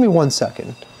 Just give me 1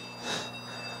 second.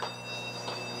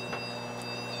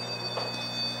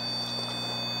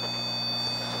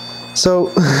 So,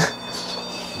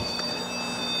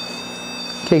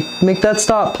 okay, make that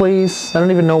stop, please. I don't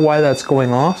even know why that's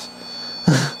going off.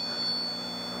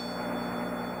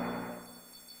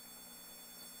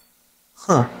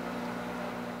 Huh.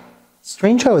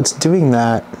 Strange how it's doing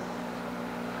that.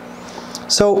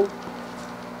 So,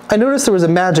 I noticed there was a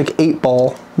magic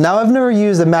 8-ball. Now, I've never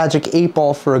used a magic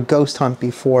 8-ball for a ghost hunt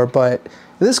before, but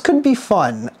this could be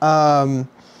fun.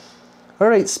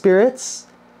 Alright, spirits.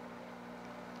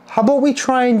 How about we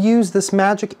try and use this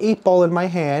magic 8-ball in my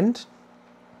hand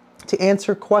to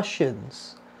answer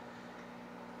questions?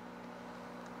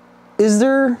 Is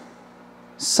there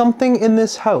something in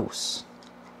this house?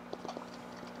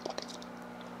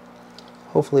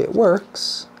 Hopefully it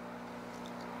works.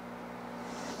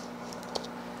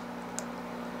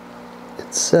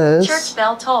 It says... Church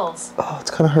bell tolls. Oh,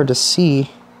 it's kind of hard to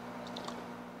see.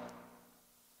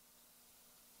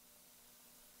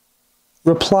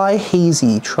 Reply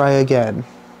hazy, try again.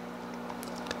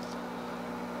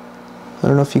 I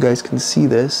don't know if you guys can see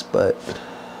this, but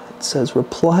it says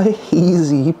reply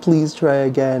hazy, please try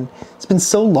again. It's been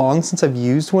so long since I've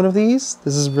used one of these.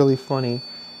 This is really funny.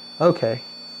 Okay.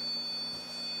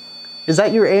 Is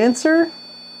that your answer?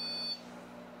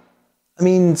 I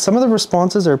mean, some of the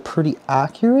responses are pretty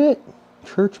accurate.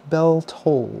 Church bell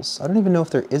tolls. I don't even know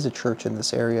if there is a church in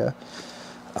this area.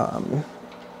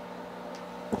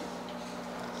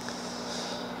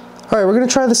 Alright, we're going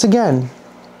to try this again.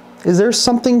 Is there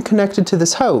something connected to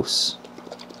this house?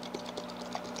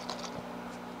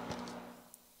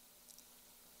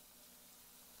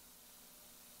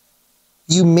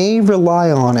 You may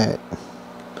rely on it.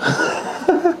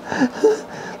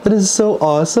 That is so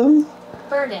awesome.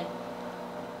 Burden.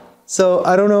 So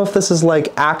I don't know if this is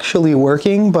like actually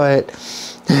working, but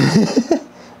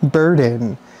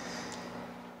burden.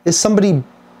 Is somebody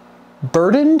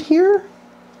burdened here?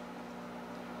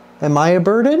 Am I a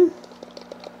burden?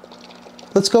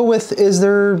 Let's go with, is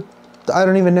there, I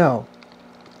don't even know.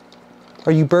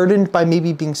 Are you burdened by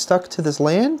maybe being stuck to this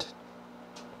land?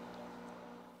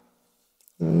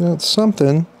 That's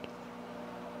something.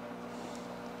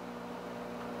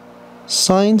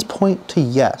 Signs point to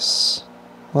yes.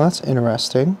 Well, that's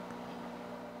interesting.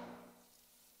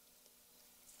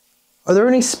 Are there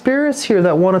any spirits here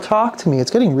that want to talk to me?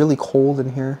 It's getting really cold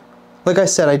in here. Like I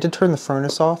said, I did turn the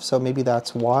furnace off, so maybe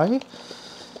that's why.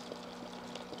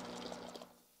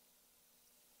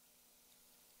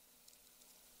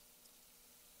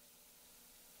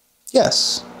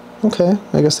 Yes. Okay,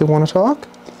 I guess they want to talk.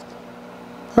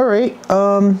 Alright,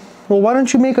 well, why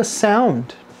don't you make a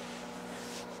sound?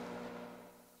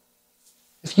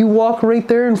 If you walk right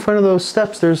there in front of those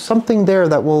steps, there's something there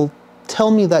that will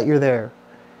tell me that you're there.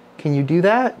 Can you do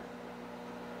that?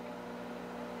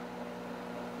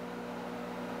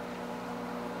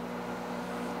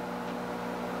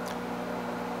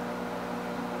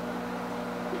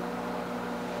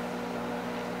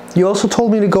 You also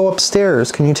told me to go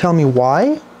upstairs. Can you tell me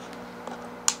why?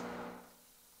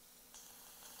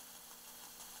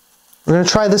 We're going to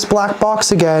try this black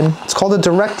box again. It's called a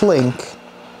direct link.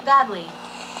 Badly.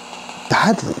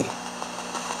 Badly?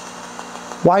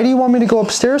 Why do you want me to go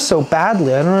upstairs so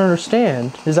badly? I don't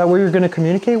understand. Is that where you're going to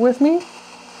communicate with me?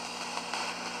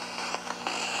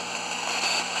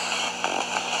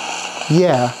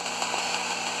 Yeah.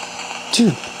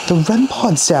 Dude, the REM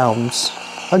pod sounds.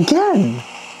 Again.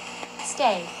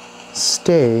 Stay.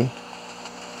 Stay.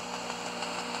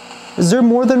 Is there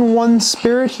more than one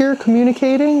spirit here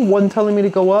communicating? One telling me to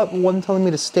go up, one telling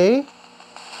me to stay?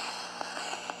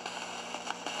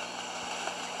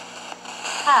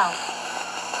 How?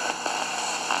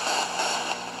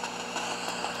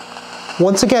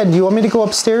 Once again, do you want me to go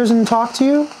upstairs and talk to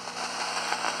you?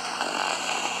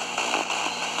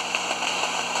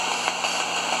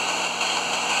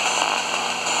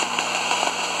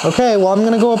 Okay, well, I'm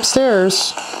gonna go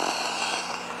upstairs.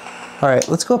 All right,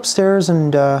 let's go upstairs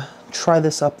and try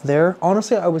this up there.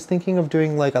 Honestly, I was thinking of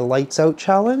doing like a lights out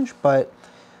challenge, but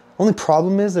only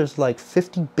problem is there's like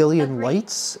 50 billion Agree.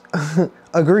 lights.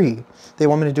 Agree. They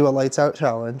want me to do a lights out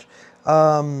challenge.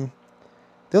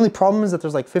 The only problem is that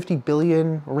there's like 50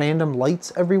 billion random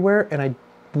lights everywhere, and I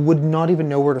would not even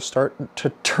know where to start to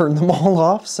turn them all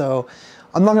off. So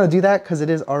I'm not gonna do that because it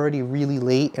is already really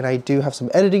late and I do have some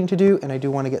editing to do and I do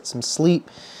want to get some sleep.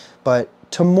 But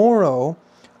tomorrow,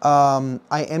 I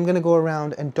am gonna go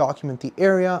around and document the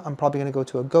area. I'm probably gonna go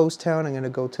to a ghost town. I'm gonna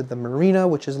go to the marina,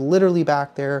 which is literally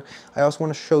back there. I also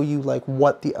want to show you like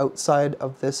what the outside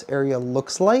of this area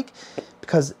looks like,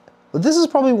 because this is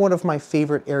probably one of my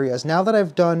favorite areas. Now that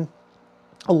I've done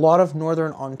a lot of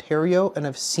Northern Ontario and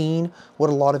I've seen what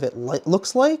a lot of it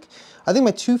looks like, I think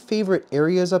my two favorite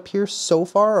areas up here so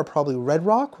far are probably Red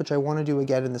Rock, which I want to do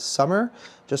again in the summer,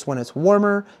 just when it's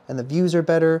warmer and the views are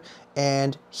better,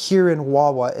 and here in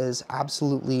Wawa is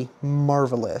absolutely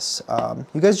marvelous.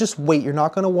 You guys just wait, you're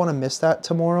not going to want to miss that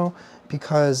tomorrow,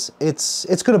 because it's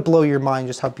going to blow your mind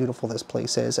just how beautiful this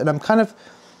place is. And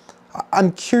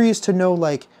I'm curious to know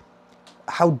like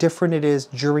how different it is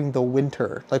during the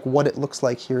winter, like what it looks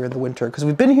like here in the winter, because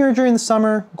we've been here during the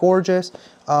summer, gorgeous,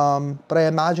 but I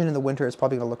imagine in the winter it's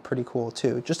probably gonna look pretty cool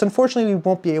too. Just unfortunately we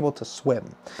won't be able to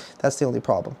swim. That's the only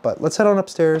problem. But let's head on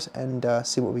upstairs and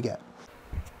see what we get.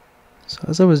 So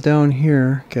as I was down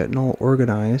here getting all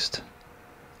organized,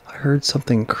 I heard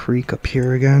something creak up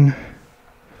here again.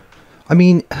 I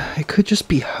mean, it could just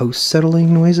be house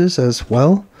settling noises as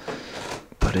well,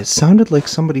 but it sounded like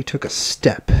somebody took a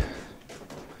step.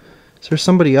 Is there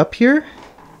somebody up here?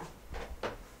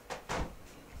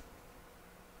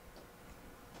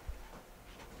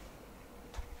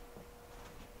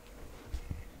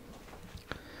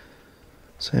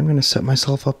 So I'm going to set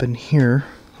myself up in here.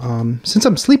 Since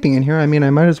I'm sleeping in here, I mean, I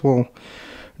might as well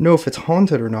know if it's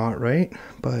haunted or not, right?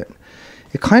 But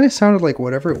it kind of sounded like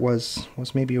whatever it was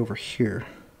maybe over here.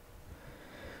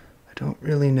 I don't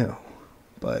really know.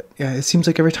 But yeah, it seems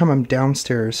like every time I'm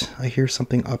downstairs, I hear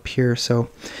something up here. So,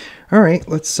 all right,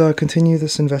 let's continue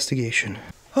this investigation.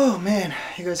 Oh man,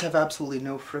 you guys have absolutely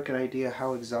no freaking idea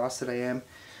how exhausted I am.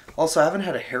 Also, I haven't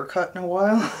had a haircut in a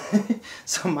while,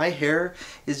 so my hair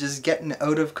is just getting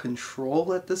out of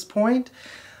control at this point.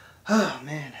 Oh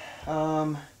man.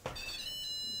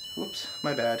 Whoops,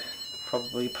 my bad.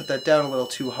 Probably put that down a little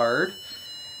too hard.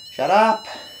 Shut up.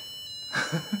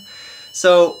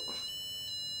 So,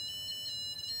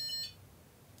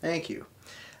 thank you.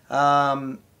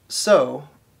 So,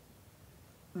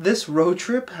 this road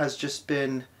trip has just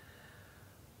been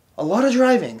a lot of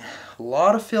driving, a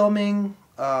lot of filming,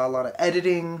 a lot of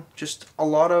editing, just a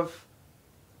lot of...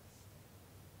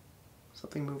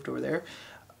 Something moved over there.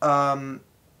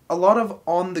 A lot of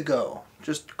on the go,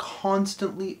 just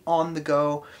constantly on the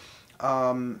go.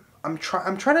 I'm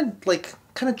trying to like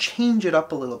kind of change it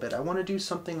up a little bit. I want to do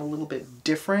something a little bit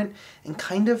different and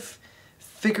kind of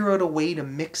figure out a way to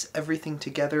mix everything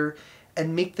together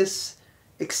and make this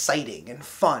exciting and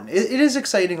fun. It is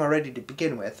exciting already to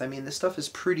begin with. I mean, this stuff is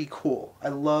pretty cool. I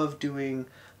love doing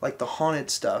like the haunted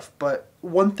stuff, but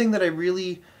one thing that I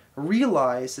really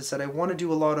realized is that I want to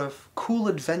do a lot of cool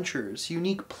adventures,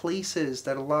 unique places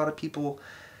that a lot of people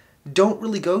don't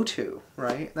really go to,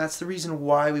 right? That's the reason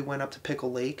why we went up to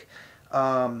Pickle Lake,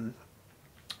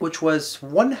 which was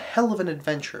one hell of an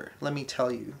adventure, let me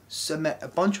tell you. So I met a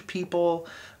bunch of people,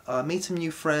 made some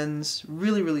new friends,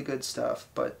 really, really good stuff.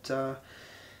 But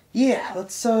yeah,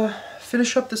 let's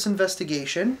finish up this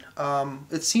investigation.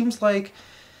 It seems like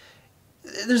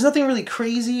there's nothing really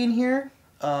crazy in here.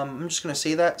 I'm just going to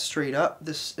say that straight up.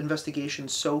 This investigation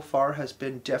so far has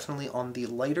been definitely on the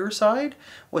lighter side,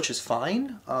 which is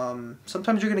fine.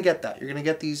 Sometimes you're going to get that. You're going to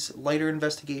get these lighter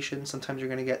investigations. Sometimes you're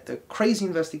going to get the crazy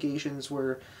investigations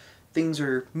where things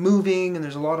are moving and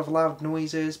there's a lot of loud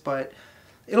noises, but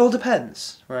it all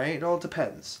depends, right? It all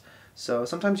depends. So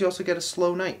sometimes you also get a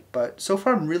slow night. But so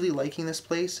far I'm really liking this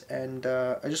place, and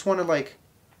I just want to like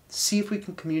see if we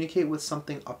can communicate with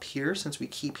something up here since we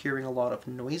keep hearing a lot of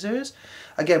noises.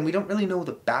 Again, we don't really know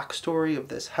the backstory of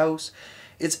this house.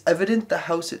 It's evident the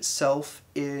house itself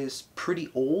is pretty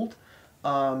old.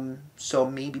 So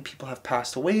maybe people have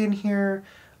passed away in here.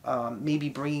 Maybe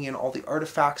bringing in all the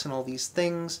artifacts and all these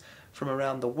things from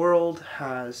around the world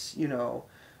has, you know,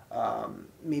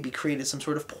 maybe created some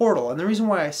sort of portal. And the reason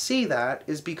why I say that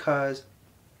is because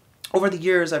over the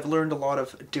years I've learned a lot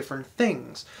of different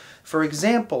things. For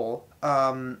example,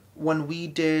 when we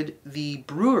did the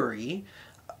brewery,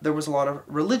 there was a lot of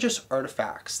religious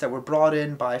artifacts that were brought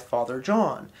in by Father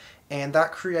John, and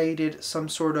that created some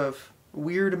sort of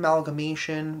weird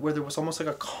amalgamation where there was almost like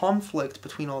a conflict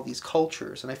between all these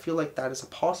cultures, and I feel like that is a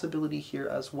possibility here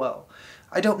as well.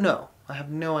 I don't know. I have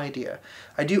no idea.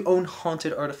 I do own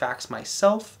haunted artifacts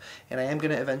myself, and I am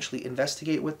going to eventually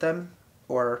investigate with them,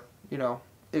 or, you know,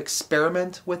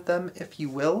 experiment with them, if you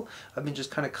will. I've been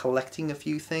just kind of collecting a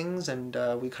few things, and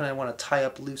we kind of want to tie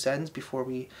up loose ends before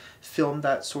we film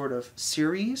that sort of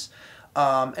series.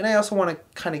 And I also want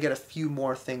to kind of get a few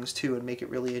more things too and make it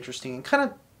really interesting and kind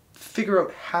of figure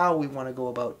out how we want to go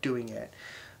about doing it.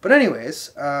 But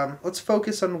anyways, let's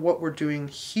focus on what we're doing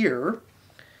here.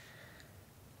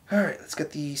 Alright, let's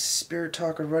get the spirit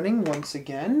talker running once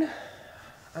again.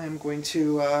 I'm going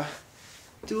to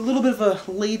do a little bit of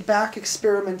a laid-back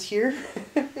experiment here.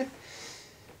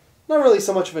 Not really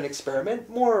so much of an experiment,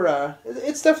 more,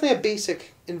 it's definitely a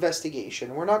basic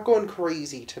investigation. We're not going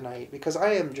crazy tonight because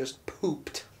I am just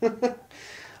pooped.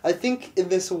 I think in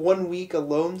this 1 week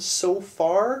alone so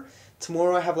far,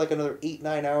 tomorrow I have like another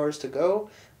 8-9 hours to go,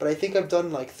 but I think I've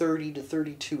done like 30 to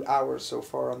 32 hours so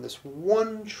far on this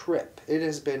one trip. It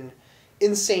has been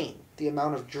insane, the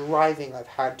amount of driving I've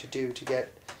had to do to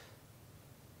get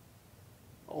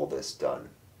all this done.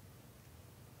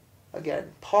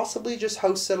 Again, possibly just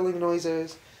house settling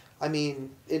noises. I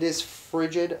mean, it is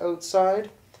frigid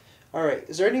outside. Alright,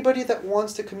 is there anybody that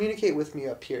wants to communicate with me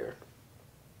up here?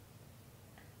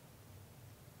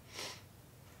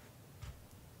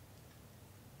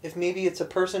 If maybe it's a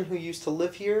person who used to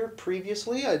live here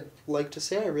previously, I'd like to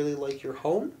say I really like your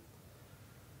home.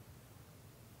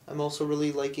 I'm also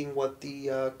really liking what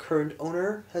the current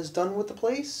owner has done with the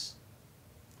place.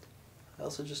 I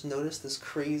also just noticed this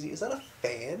crazy... Is that a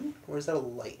fan? Or is that a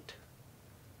light?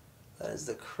 That is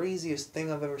the craziest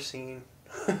thing I've ever seen.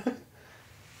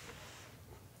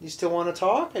 You still want to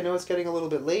talk? I know it's getting a little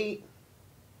bit late.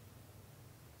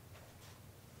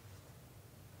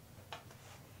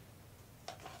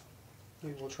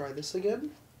 Maybe we'll try this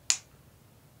again.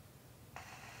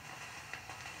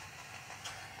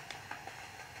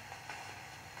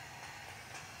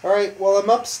 Alright, well,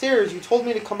 I'm upstairs. You told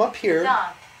me to come up here.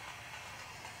 Dog.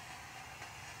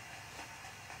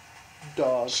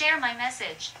 Dog. Share my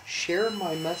message. Share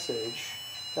my message.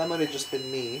 That might have just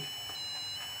been me.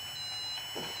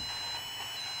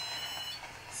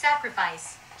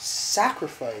 Sacrifice.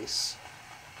 Sacrifice?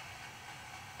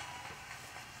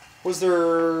 Was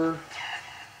there...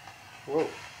 Whoa.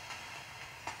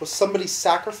 Was somebody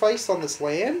sacrificed on this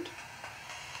land?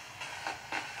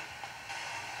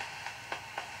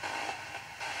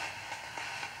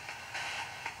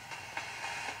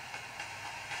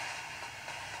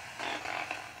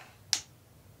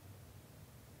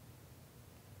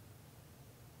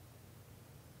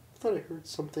 I thought I heard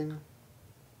something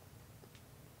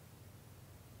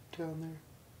down there.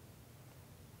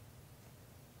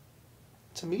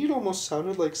 To me, it almost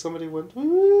sounded like somebody went,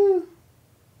 "Ooh."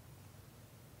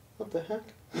 What the heck?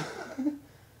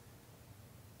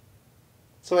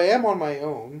 So I am on my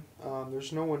own.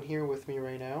 There's no one here with me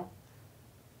right now.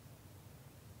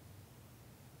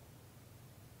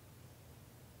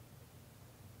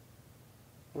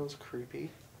 That was creepy.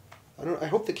 I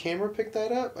hope the camera picked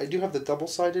that up. I do have the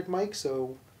double-sided mic,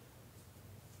 so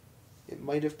it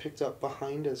might have picked up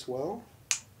behind as well.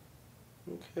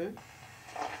 Okay.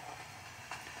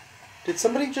 Did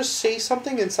somebody just say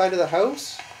something inside of the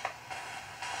house?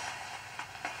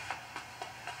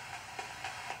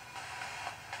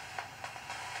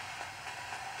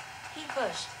 He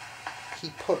pushed. He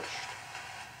pushed.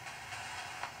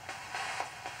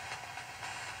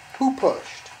 Who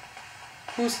pushed?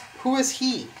 Who is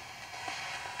he?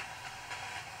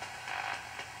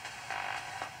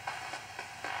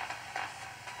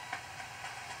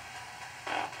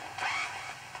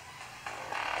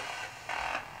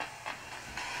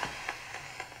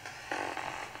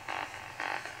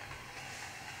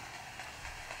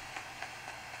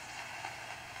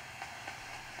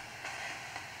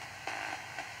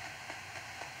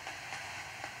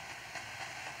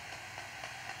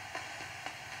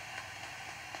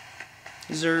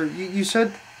 Is there, you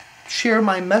said share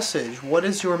my message. What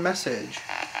is your message?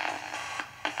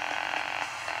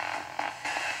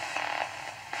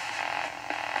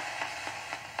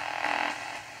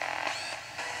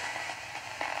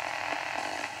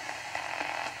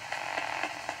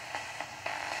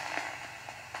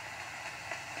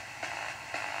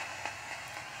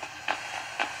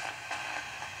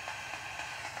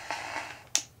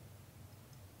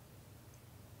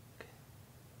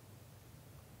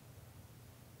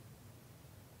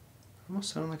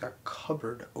 Almost sounded like a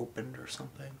cupboard opened or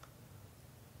something.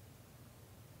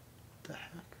 What the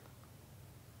heck?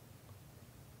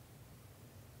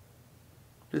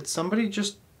 Did somebody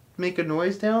just make a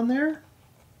noise down there?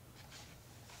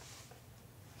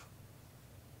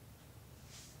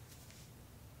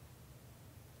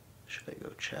 Should I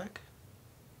go check?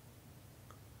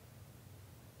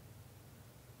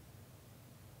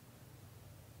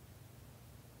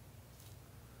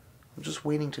 I'm just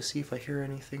waiting to see if I hear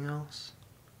anything else.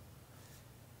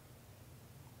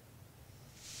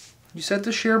 You said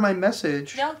to share my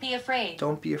message. Don't be afraid.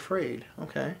 Don't be afraid.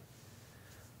 Okay.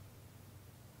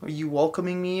 Are you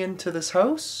welcoming me into this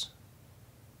house?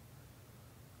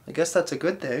 I guess that's a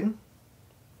good thing.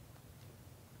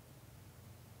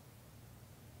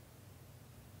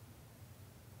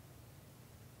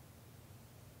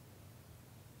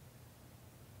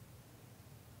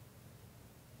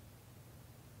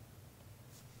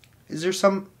 Is there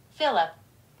some... Philip.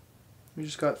 We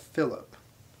just got Philip.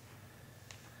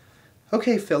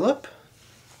 Okay, Philip.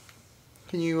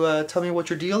 Can you tell me what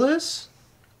your deal is?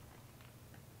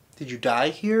 Did you die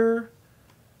here?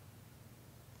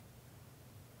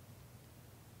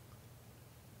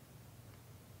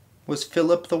 Was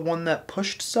Philip the one that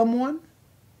pushed someone?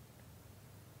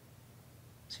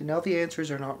 See, now the answers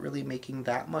are not really making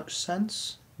that much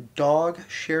sense. Dog,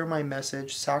 share my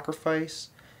message, sacrifice,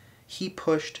 he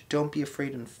pushed, don't be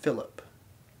afraid, and Philip.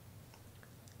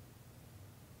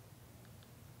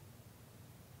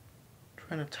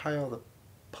 Trying to tie all the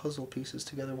puzzle pieces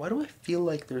together. Why do I feel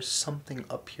like there's something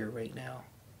up here right now?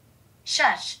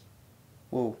 Shush.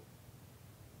 Whoa.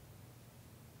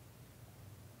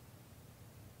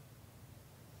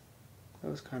 That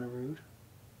was kind of rude.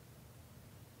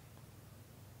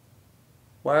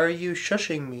 Why are you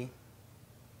shushing me?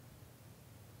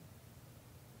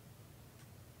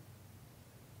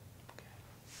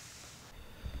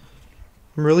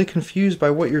 I'm really confused by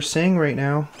what you're saying right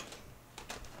now.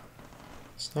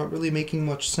 It's not really making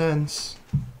much sense.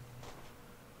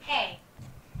 Hey.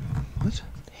 What?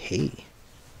 Hay?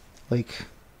 Like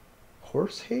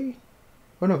horse hay?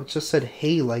 Oh no, it just said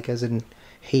hey, like as in,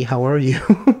 hey, how are you?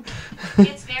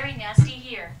 It's very nasty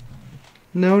here.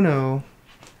 No.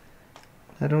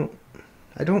 I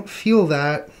don't feel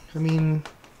that. I mean,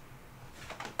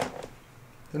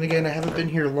 then again, I haven't been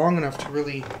here long enough to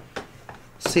really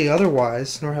say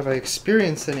otherwise, nor have I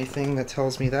experienced anything that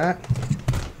tells me that.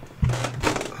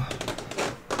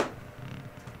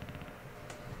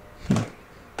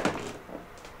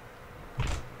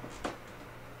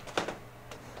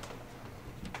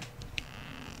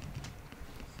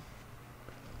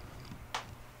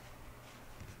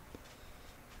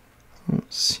 I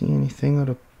don't see anything out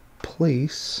of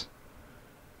place.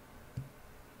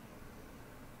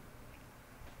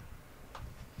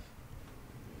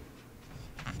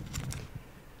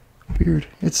 Weird.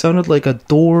 It sounded like a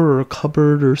door or a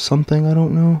cupboard or something. I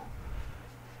don't know.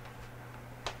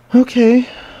 Okay.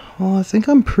 Well, I think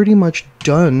I'm pretty much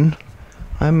done.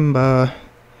 I'm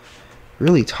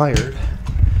really tired.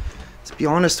 To be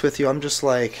honest with you, I'm just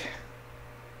like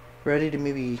ready to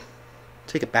maybe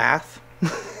take a bath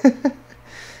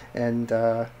and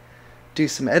do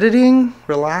some editing,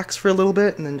 relax for a little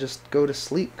bit, and then just go to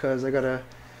sleep because I gotta...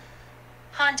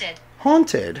 Haunted.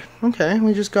 Haunted. Okay,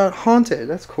 we just got haunted.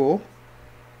 That's cool.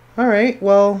 Alright,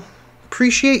 well,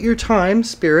 appreciate your time,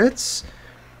 spirits.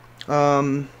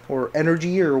 Or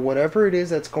energy, or whatever it is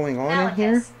that's going on in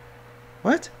here.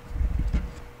 What?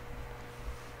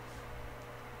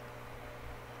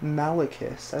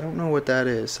 Malachus. I don't know what that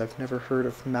is. I've never heard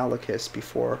of Malachus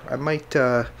before. I might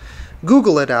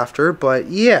Google it after, but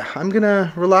yeah, I'm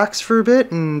gonna relax for a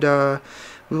bit, and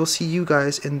we will see you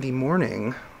guys in the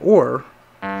morning. Or,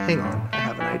 hang on, I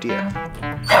have an idea.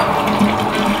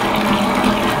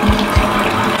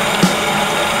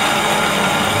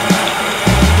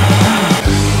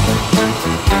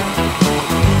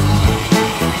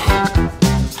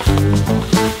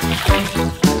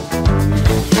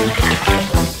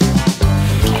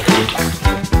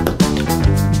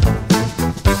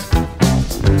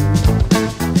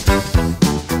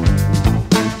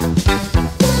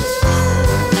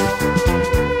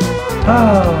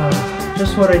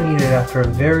 what I needed after a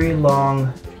very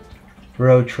long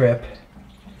road trip.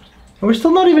 And we're still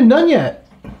not even done yet.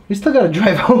 We still gotta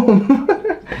drive home.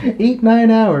 8-9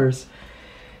 hours.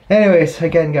 Anyways,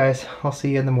 again guys, I'll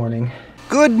see you in the morning.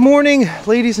 Good morning,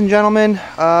 ladies and gentlemen.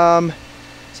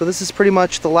 So this is pretty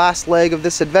much the last leg of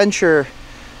this adventure.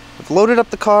 I've loaded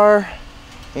up the car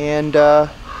and I'm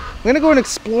gonna go and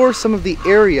explore some of the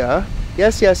area.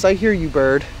 Yes, yes, I hear you,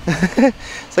 bird. So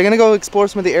I'm gonna go explore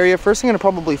some of the area. First, I'm gonna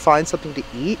probably find something to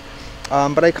eat.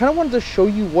 But I kind of wanted to show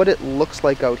you what it looks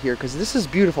like out here because this is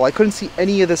beautiful. I couldn't see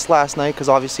any of this last night because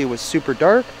obviously it was super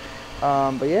dark.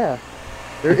 But yeah,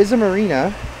 there is a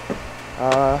marina.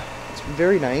 It's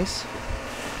very nice.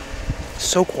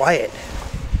 So quiet.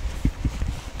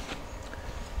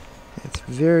 It's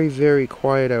very, very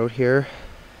quiet out here.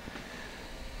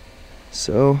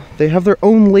 So they have their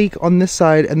own lake on this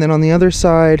side, and then on the other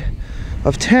side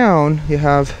of town you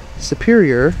have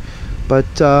Superior. But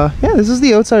yeah, this is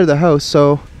the outside of the house.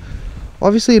 So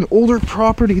obviously an older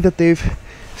property that they've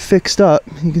fixed up.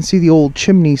 You can see the old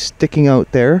chimney sticking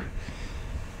out there,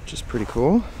 which is pretty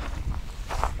cool.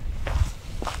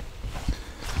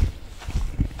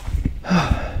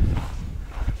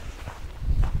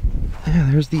 Yeah,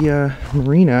 there's the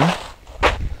marina.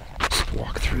 Just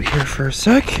walk through here for a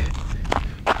sec.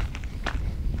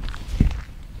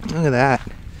 Look at that.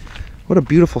 What a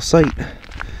beautiful sight.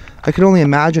 I could only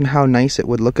imagine how nice it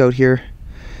would look out here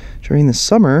during the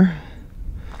summer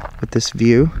with this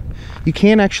view. You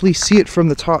can actually see it from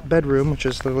the top bedroom, which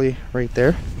is literally right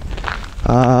there.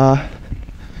 And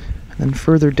then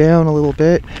further down a little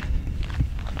bit,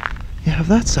 you have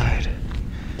that side.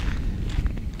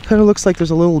 Kind of looks like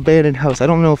there's a little abandoned house. I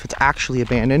don't know if it's actually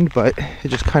abandoned, but it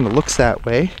just kind of looks that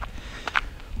way.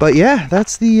 But yeah,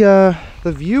 that's the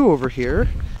view over here.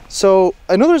 So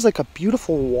I know there's like a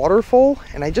beautiful waterfall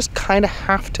and I just kind of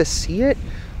have to see it.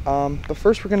 But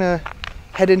first we're gonna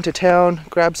head into town,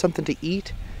 grab something to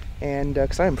eat, and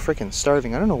because I am freaking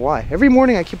starving. I don't know why. Every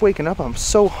morning I keep waking up, I'm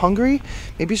so hungry.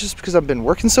 Maybe it's just because I've been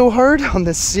working so hard on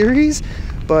this series.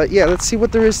 But yeah, let's see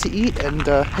what there is to eat and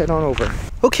head on over.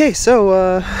 Okay,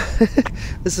 so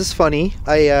this is funny.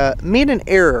 I made an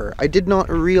error. I did not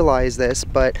realize this,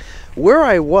 but where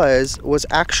I was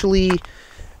actually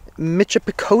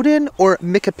Michipicoten or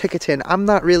Michipicoten. I'm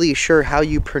not really sure how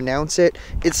you pronounce it.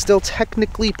 It's still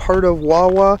technically part of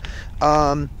Wawa,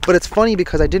 but it's funny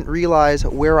because I didn't realize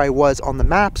where I was on the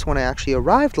maps when I actually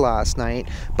arrived last night,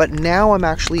 but now I'm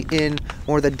actually in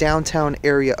more the downtown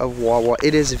area of Wawa.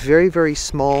 It is very, very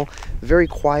small, very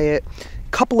quiet.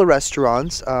 Couple of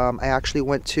restaurants. I actually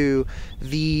went to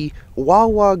the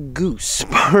Wawa Goose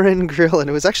Bar and Grill, and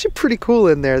it was actually pretty cool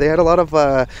in there. They had a lot of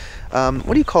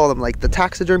what do you call them, like the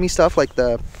taxidermy stuff, like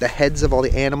the heads of all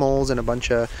the animals and a bunch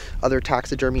of other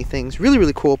taxidermy things. Really,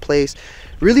 really cool place.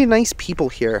 Really nice people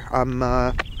here. I'm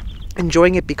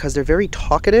enjoying it because they're very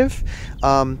talkative.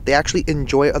 They actually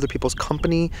enjoy other people's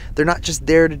company. They're not just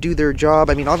there to do their job.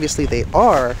 I mean, obviously they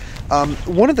are.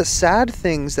 One of the sad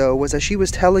things though was that she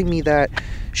was telling me that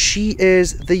she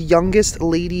is the youngest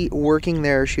lady working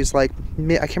there. She's like,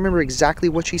 I can't remember exactly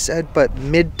what she said, but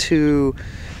mid to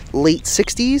late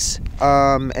 60s,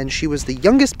 and she was the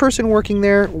youngest person working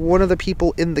there. One of the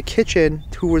people in the kitchen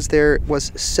who was there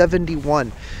was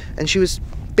 71, and she was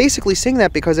basically saying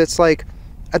that because it's like,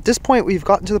 at this point, we've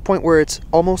gotten to the point where it's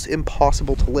almost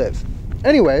impossible to live.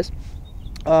 Anyways,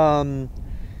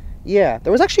 yeah,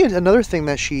 there was actually another thing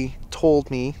that she told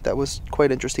me that was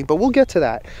quite interesting, but we'll get to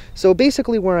that. So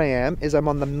basically where I am is I'm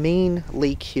on the main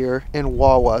lake here in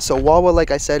Wawa. So Wawa,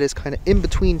 like I said, is kind of in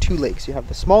between two lakes. You have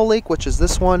the small lake, which is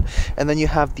this one, and then you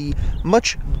have the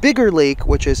much bigger lake,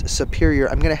 which is Superior.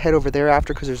 I'm going to head over there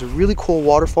after because there's a really cool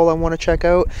waterfall I want to check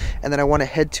out, and then I want to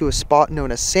head to a spot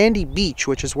known as Sandy Beach,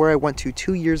 which is where I went to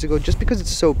 2 years ago just because it's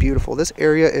so beautiful. This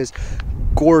area is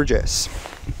gorgeous.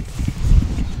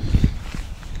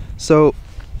 So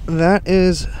that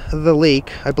is the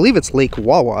lake. I believe it's Lake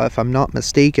Wawa, if I'm not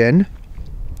mistaken.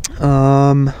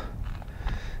 Yeah,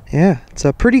 it's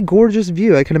a pretty gorgeous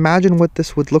view. I can imagine what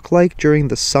this would look like during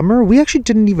the summer. We actually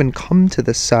didn't even come to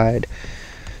this side.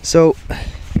 So,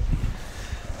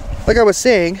 like I was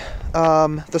saying,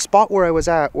 the spot where I was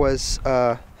at was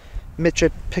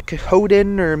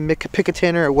Michipicoten or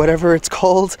Michipicoten or whatever it's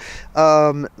called.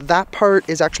 That part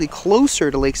is actually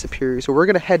closer to Lake Superior, so we're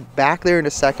gonna head back there in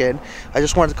a second. I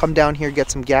just wanted to come down here,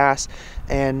 get some gas,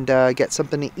 and get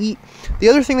something to eat. The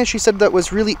other thing that she said that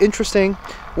was really interesting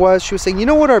was she was saying, you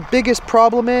know what our biggest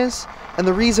problem is, and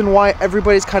the reason why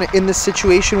everybody's kind of in this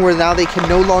situation where now they can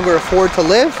no longer afford to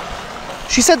live?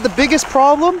 She said the biggest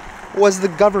problem was the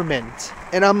government.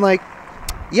 And I'm like,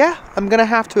 yeah, I'm gonna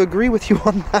have to agree with you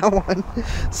on that one.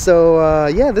 So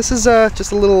yeah, this is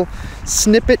just a little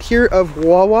snippet here of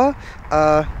Wawa.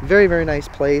 Very, very nice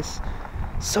place.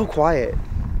 So quiet.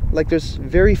 Like there's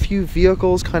very few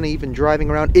vehicles kind of even driving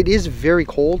around. It is very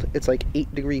cold. It's like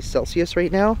 8 degrees Celsius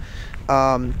right now.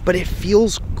 But it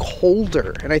feels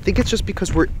colder, and I think it's just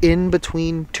because we're in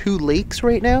between two lakes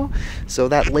right now, so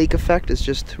that lake effect is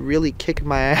just really kicking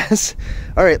my ass.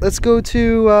 All right, let's go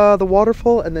to the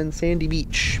waterfall and then Sandy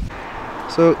Beach.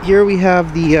 So here we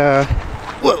have the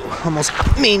whoa, almost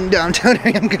main downtown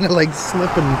area. I'm gonna like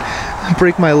slip and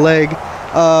break my leg.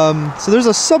 So there's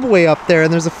a subway up there,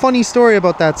 and there's a funny story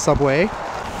about that subway.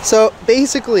 So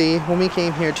basically, when we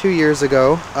came here 2 years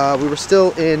ago, we were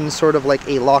still in sort of like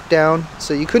a lockdown,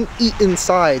 so you couldn't eat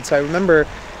inside. So I remember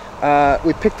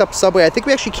we picked up Subway. I think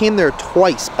we actually came there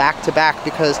twice, back to back,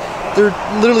 because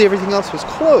literally everything else was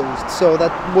closed. So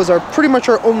that was pretty much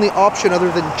our only option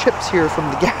other than chips here from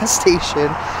the gas station.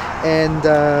 And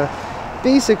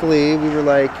basically, we were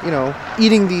like, you know,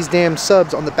 eating these damn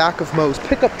subs on the back of Mo's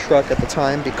pickup truck at the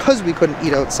time because we couldn't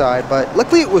eat outside. But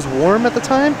luckily it was warm at the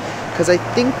time, because I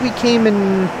think we came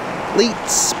in late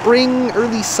spring,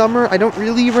 early summer. I don't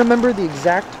really remember the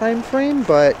exact time frame,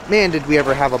 but man, did we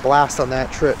ever have a blast on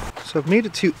that trip. So I've made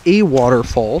it to a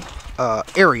waterfall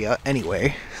area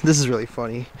anyway. This is really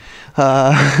funny.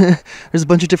 There's a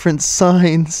bunch of different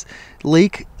signs.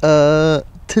 Lake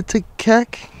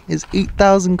Titicake is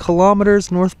 8,000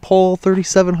 kilometers. North Pole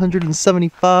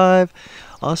 3,775.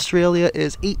 Australia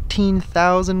is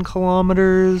 18,000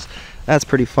 kilometers. That's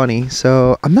pretty funny.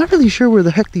 So I'm not really sure where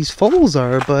the heck these falls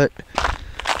are, but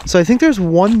so I think there's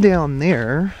one down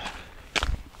there,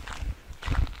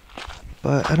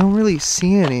 but I don't really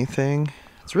see anything.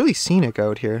 It's really scenic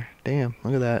out here. Damn,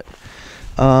 look at that.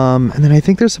 And then I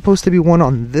think there's supposed to be one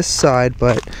on this side,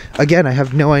 but again, I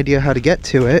have no idea how to get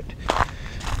to it.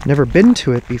 Never been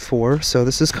to it before, so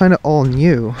this is kind of all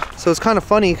new. So it's kind of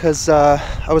funny because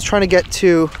I was trying to get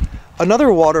to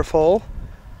another waterfall.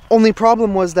 Only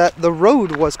problem was that the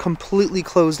road was completely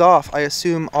closed off. I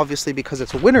assume obviously because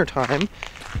it's winter time.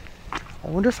 I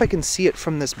wonder if I can see it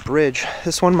from this bridge.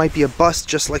 This one might be a bust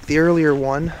just like the earlier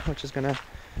one, which is gonna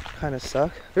kind of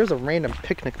suck. There's a random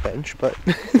picnic bench, but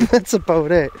that's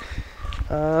about it.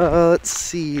 Let's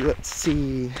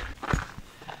see.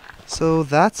 So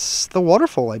that's the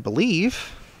waterfall, I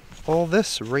believe. All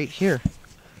this right here.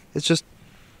 It's just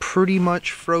pretty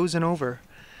much frozen over.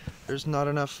 There's not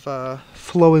enough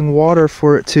flowing water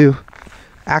for it to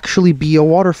actually be a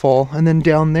waterfall. And then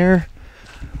down there,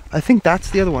 I think that's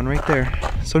the other one right there.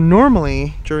 So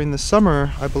normally during the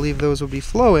summer, I believe those would be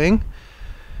flowing,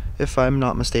 if I'm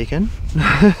not mistaken.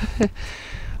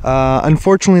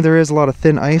 Unfortunately, there is a lot of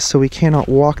thin ice, so we cannot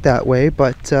walk that way,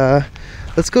 but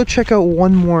let's go check out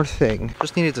one more thing.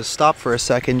 Just needed to stop for a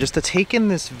second just to take in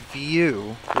this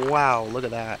view. Wow, look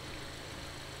at that.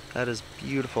 That is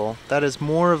beautiful. That is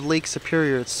more of Lake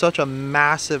Superior. It's such a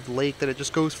massive lake that it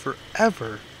just goes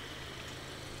forever.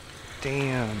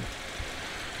 Damn.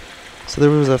 So there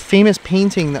was a famous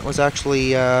painting that was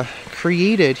actually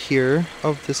created here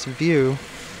of this view.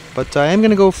 But I am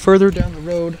going to go further down the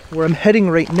road where I'm heading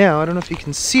right now. I don't know if you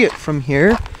can see it from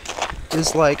here.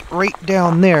 Is like right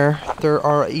down there. There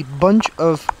are a bunch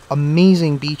of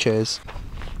amazing beaches.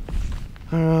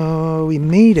 We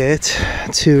made it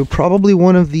to probably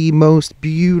one of the most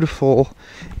beautiful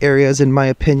areas, in my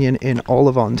opinion, in all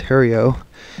of Ontario.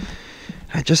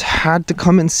 I just had to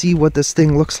come and see what this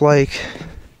thing looks like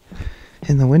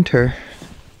in the winter.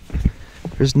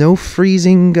 There's no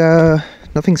freezing,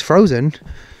 nothing's frozen.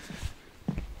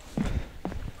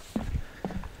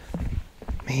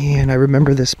 Man, I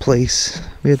remember this place.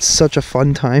 We had such a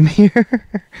fun time here.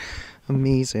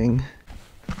 Amazing.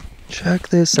 Check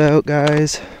this out,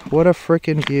 guys. What a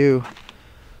freaking view.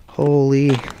 Holy.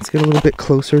 Let's get a little bit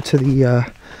closer to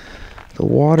the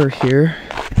water here.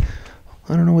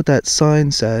 I don't know what that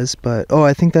sign says, but oh,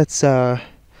 I think that's where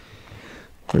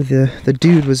the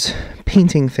dude was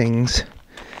painting things.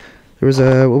 There was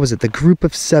a, what was it, the group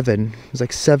of 7. It was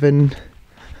like 7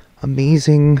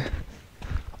 amazing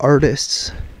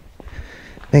artists.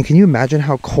 Man, can you imagine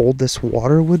how cold this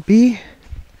water would be?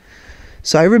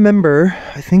 So I remember,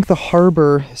 I think the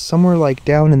harbor is somewhere like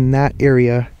down in that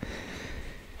area.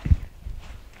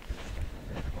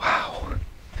 Wow.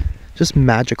 Just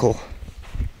magical.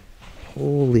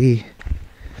 Holy.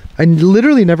 I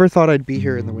literally never thought I'd be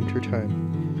here in the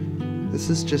wintertime. This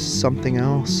is just something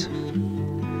else.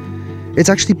 It's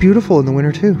actually beautiful in the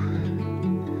winter too.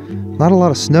 Not a lot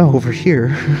of snow over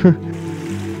here.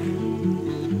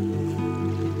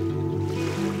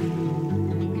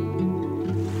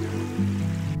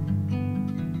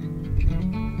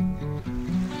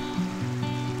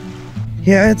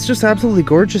 Yeah, it's just absolutely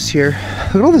gorgeous here.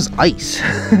 Look at all this ice.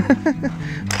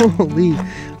 Holy.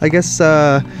 I guess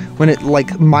when it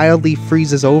like mildly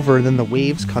freezes over and then the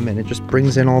waves come in, it just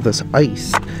brings in all this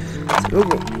ice. We'll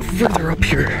go further up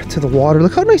here to the water.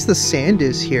 Look how nice the sand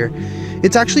is here.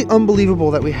 It's actually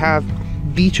unbelievable that we have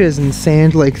beaches and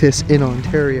sand like this in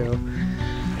Ontario.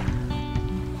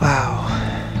 Wow.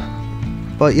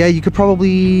 But yeah, you could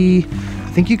probably,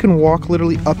 I think you can walk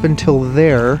literally up until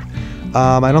there.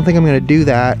 I don't think I'm gonna do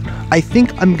that. I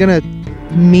think I'm gonna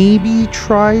maybe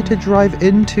try to drive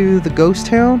into the ghost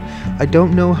town. I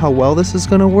don't know how well this is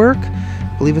gonna work.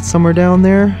 I believe it's somewhere down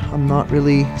there. I'm not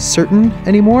really certain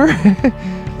anymore.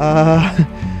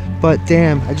 But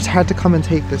damn, I just had to come and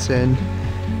take this in.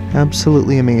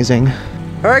 Absolutely amazing.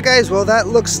 All right, guys, well, that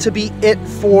looks to be it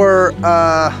for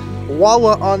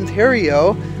Wawa,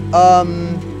 Ontario.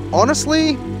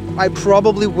 Honestly, I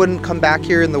probably wouldn't come back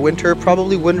here in the winter.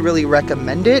 Probably wouldn't really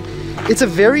recommend it. It's a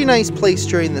very nice place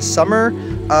during the summer.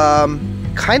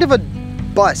 Kind of a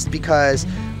bust because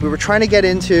we were trying to get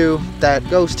into that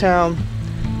ghost town.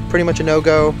 Pretty much a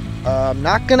no-go.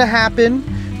 Not gonna happen.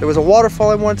 There was a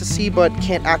waterfall I wanted to see, but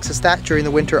can't access that during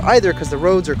the winter either because the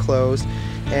roads are closed.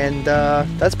 And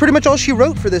that's pretty much all she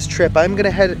wrote for this trip. I'm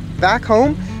gonna head back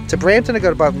home to Brampton. I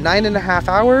got about 9.5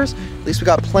 hours. At least we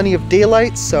got plenty of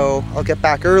daylight, so I'll get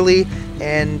back early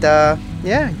and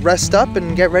yeah, rest up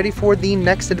and get ready for the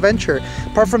next adventure.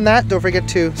 Apart from that, don't forget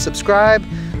to subscribe,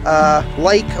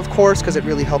 like, of course, because it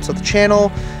really helps out the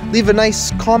channel. Leave a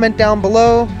nice comment down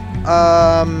below,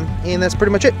 and that's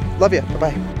pretty much it. Love you.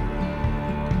 Bye-bye.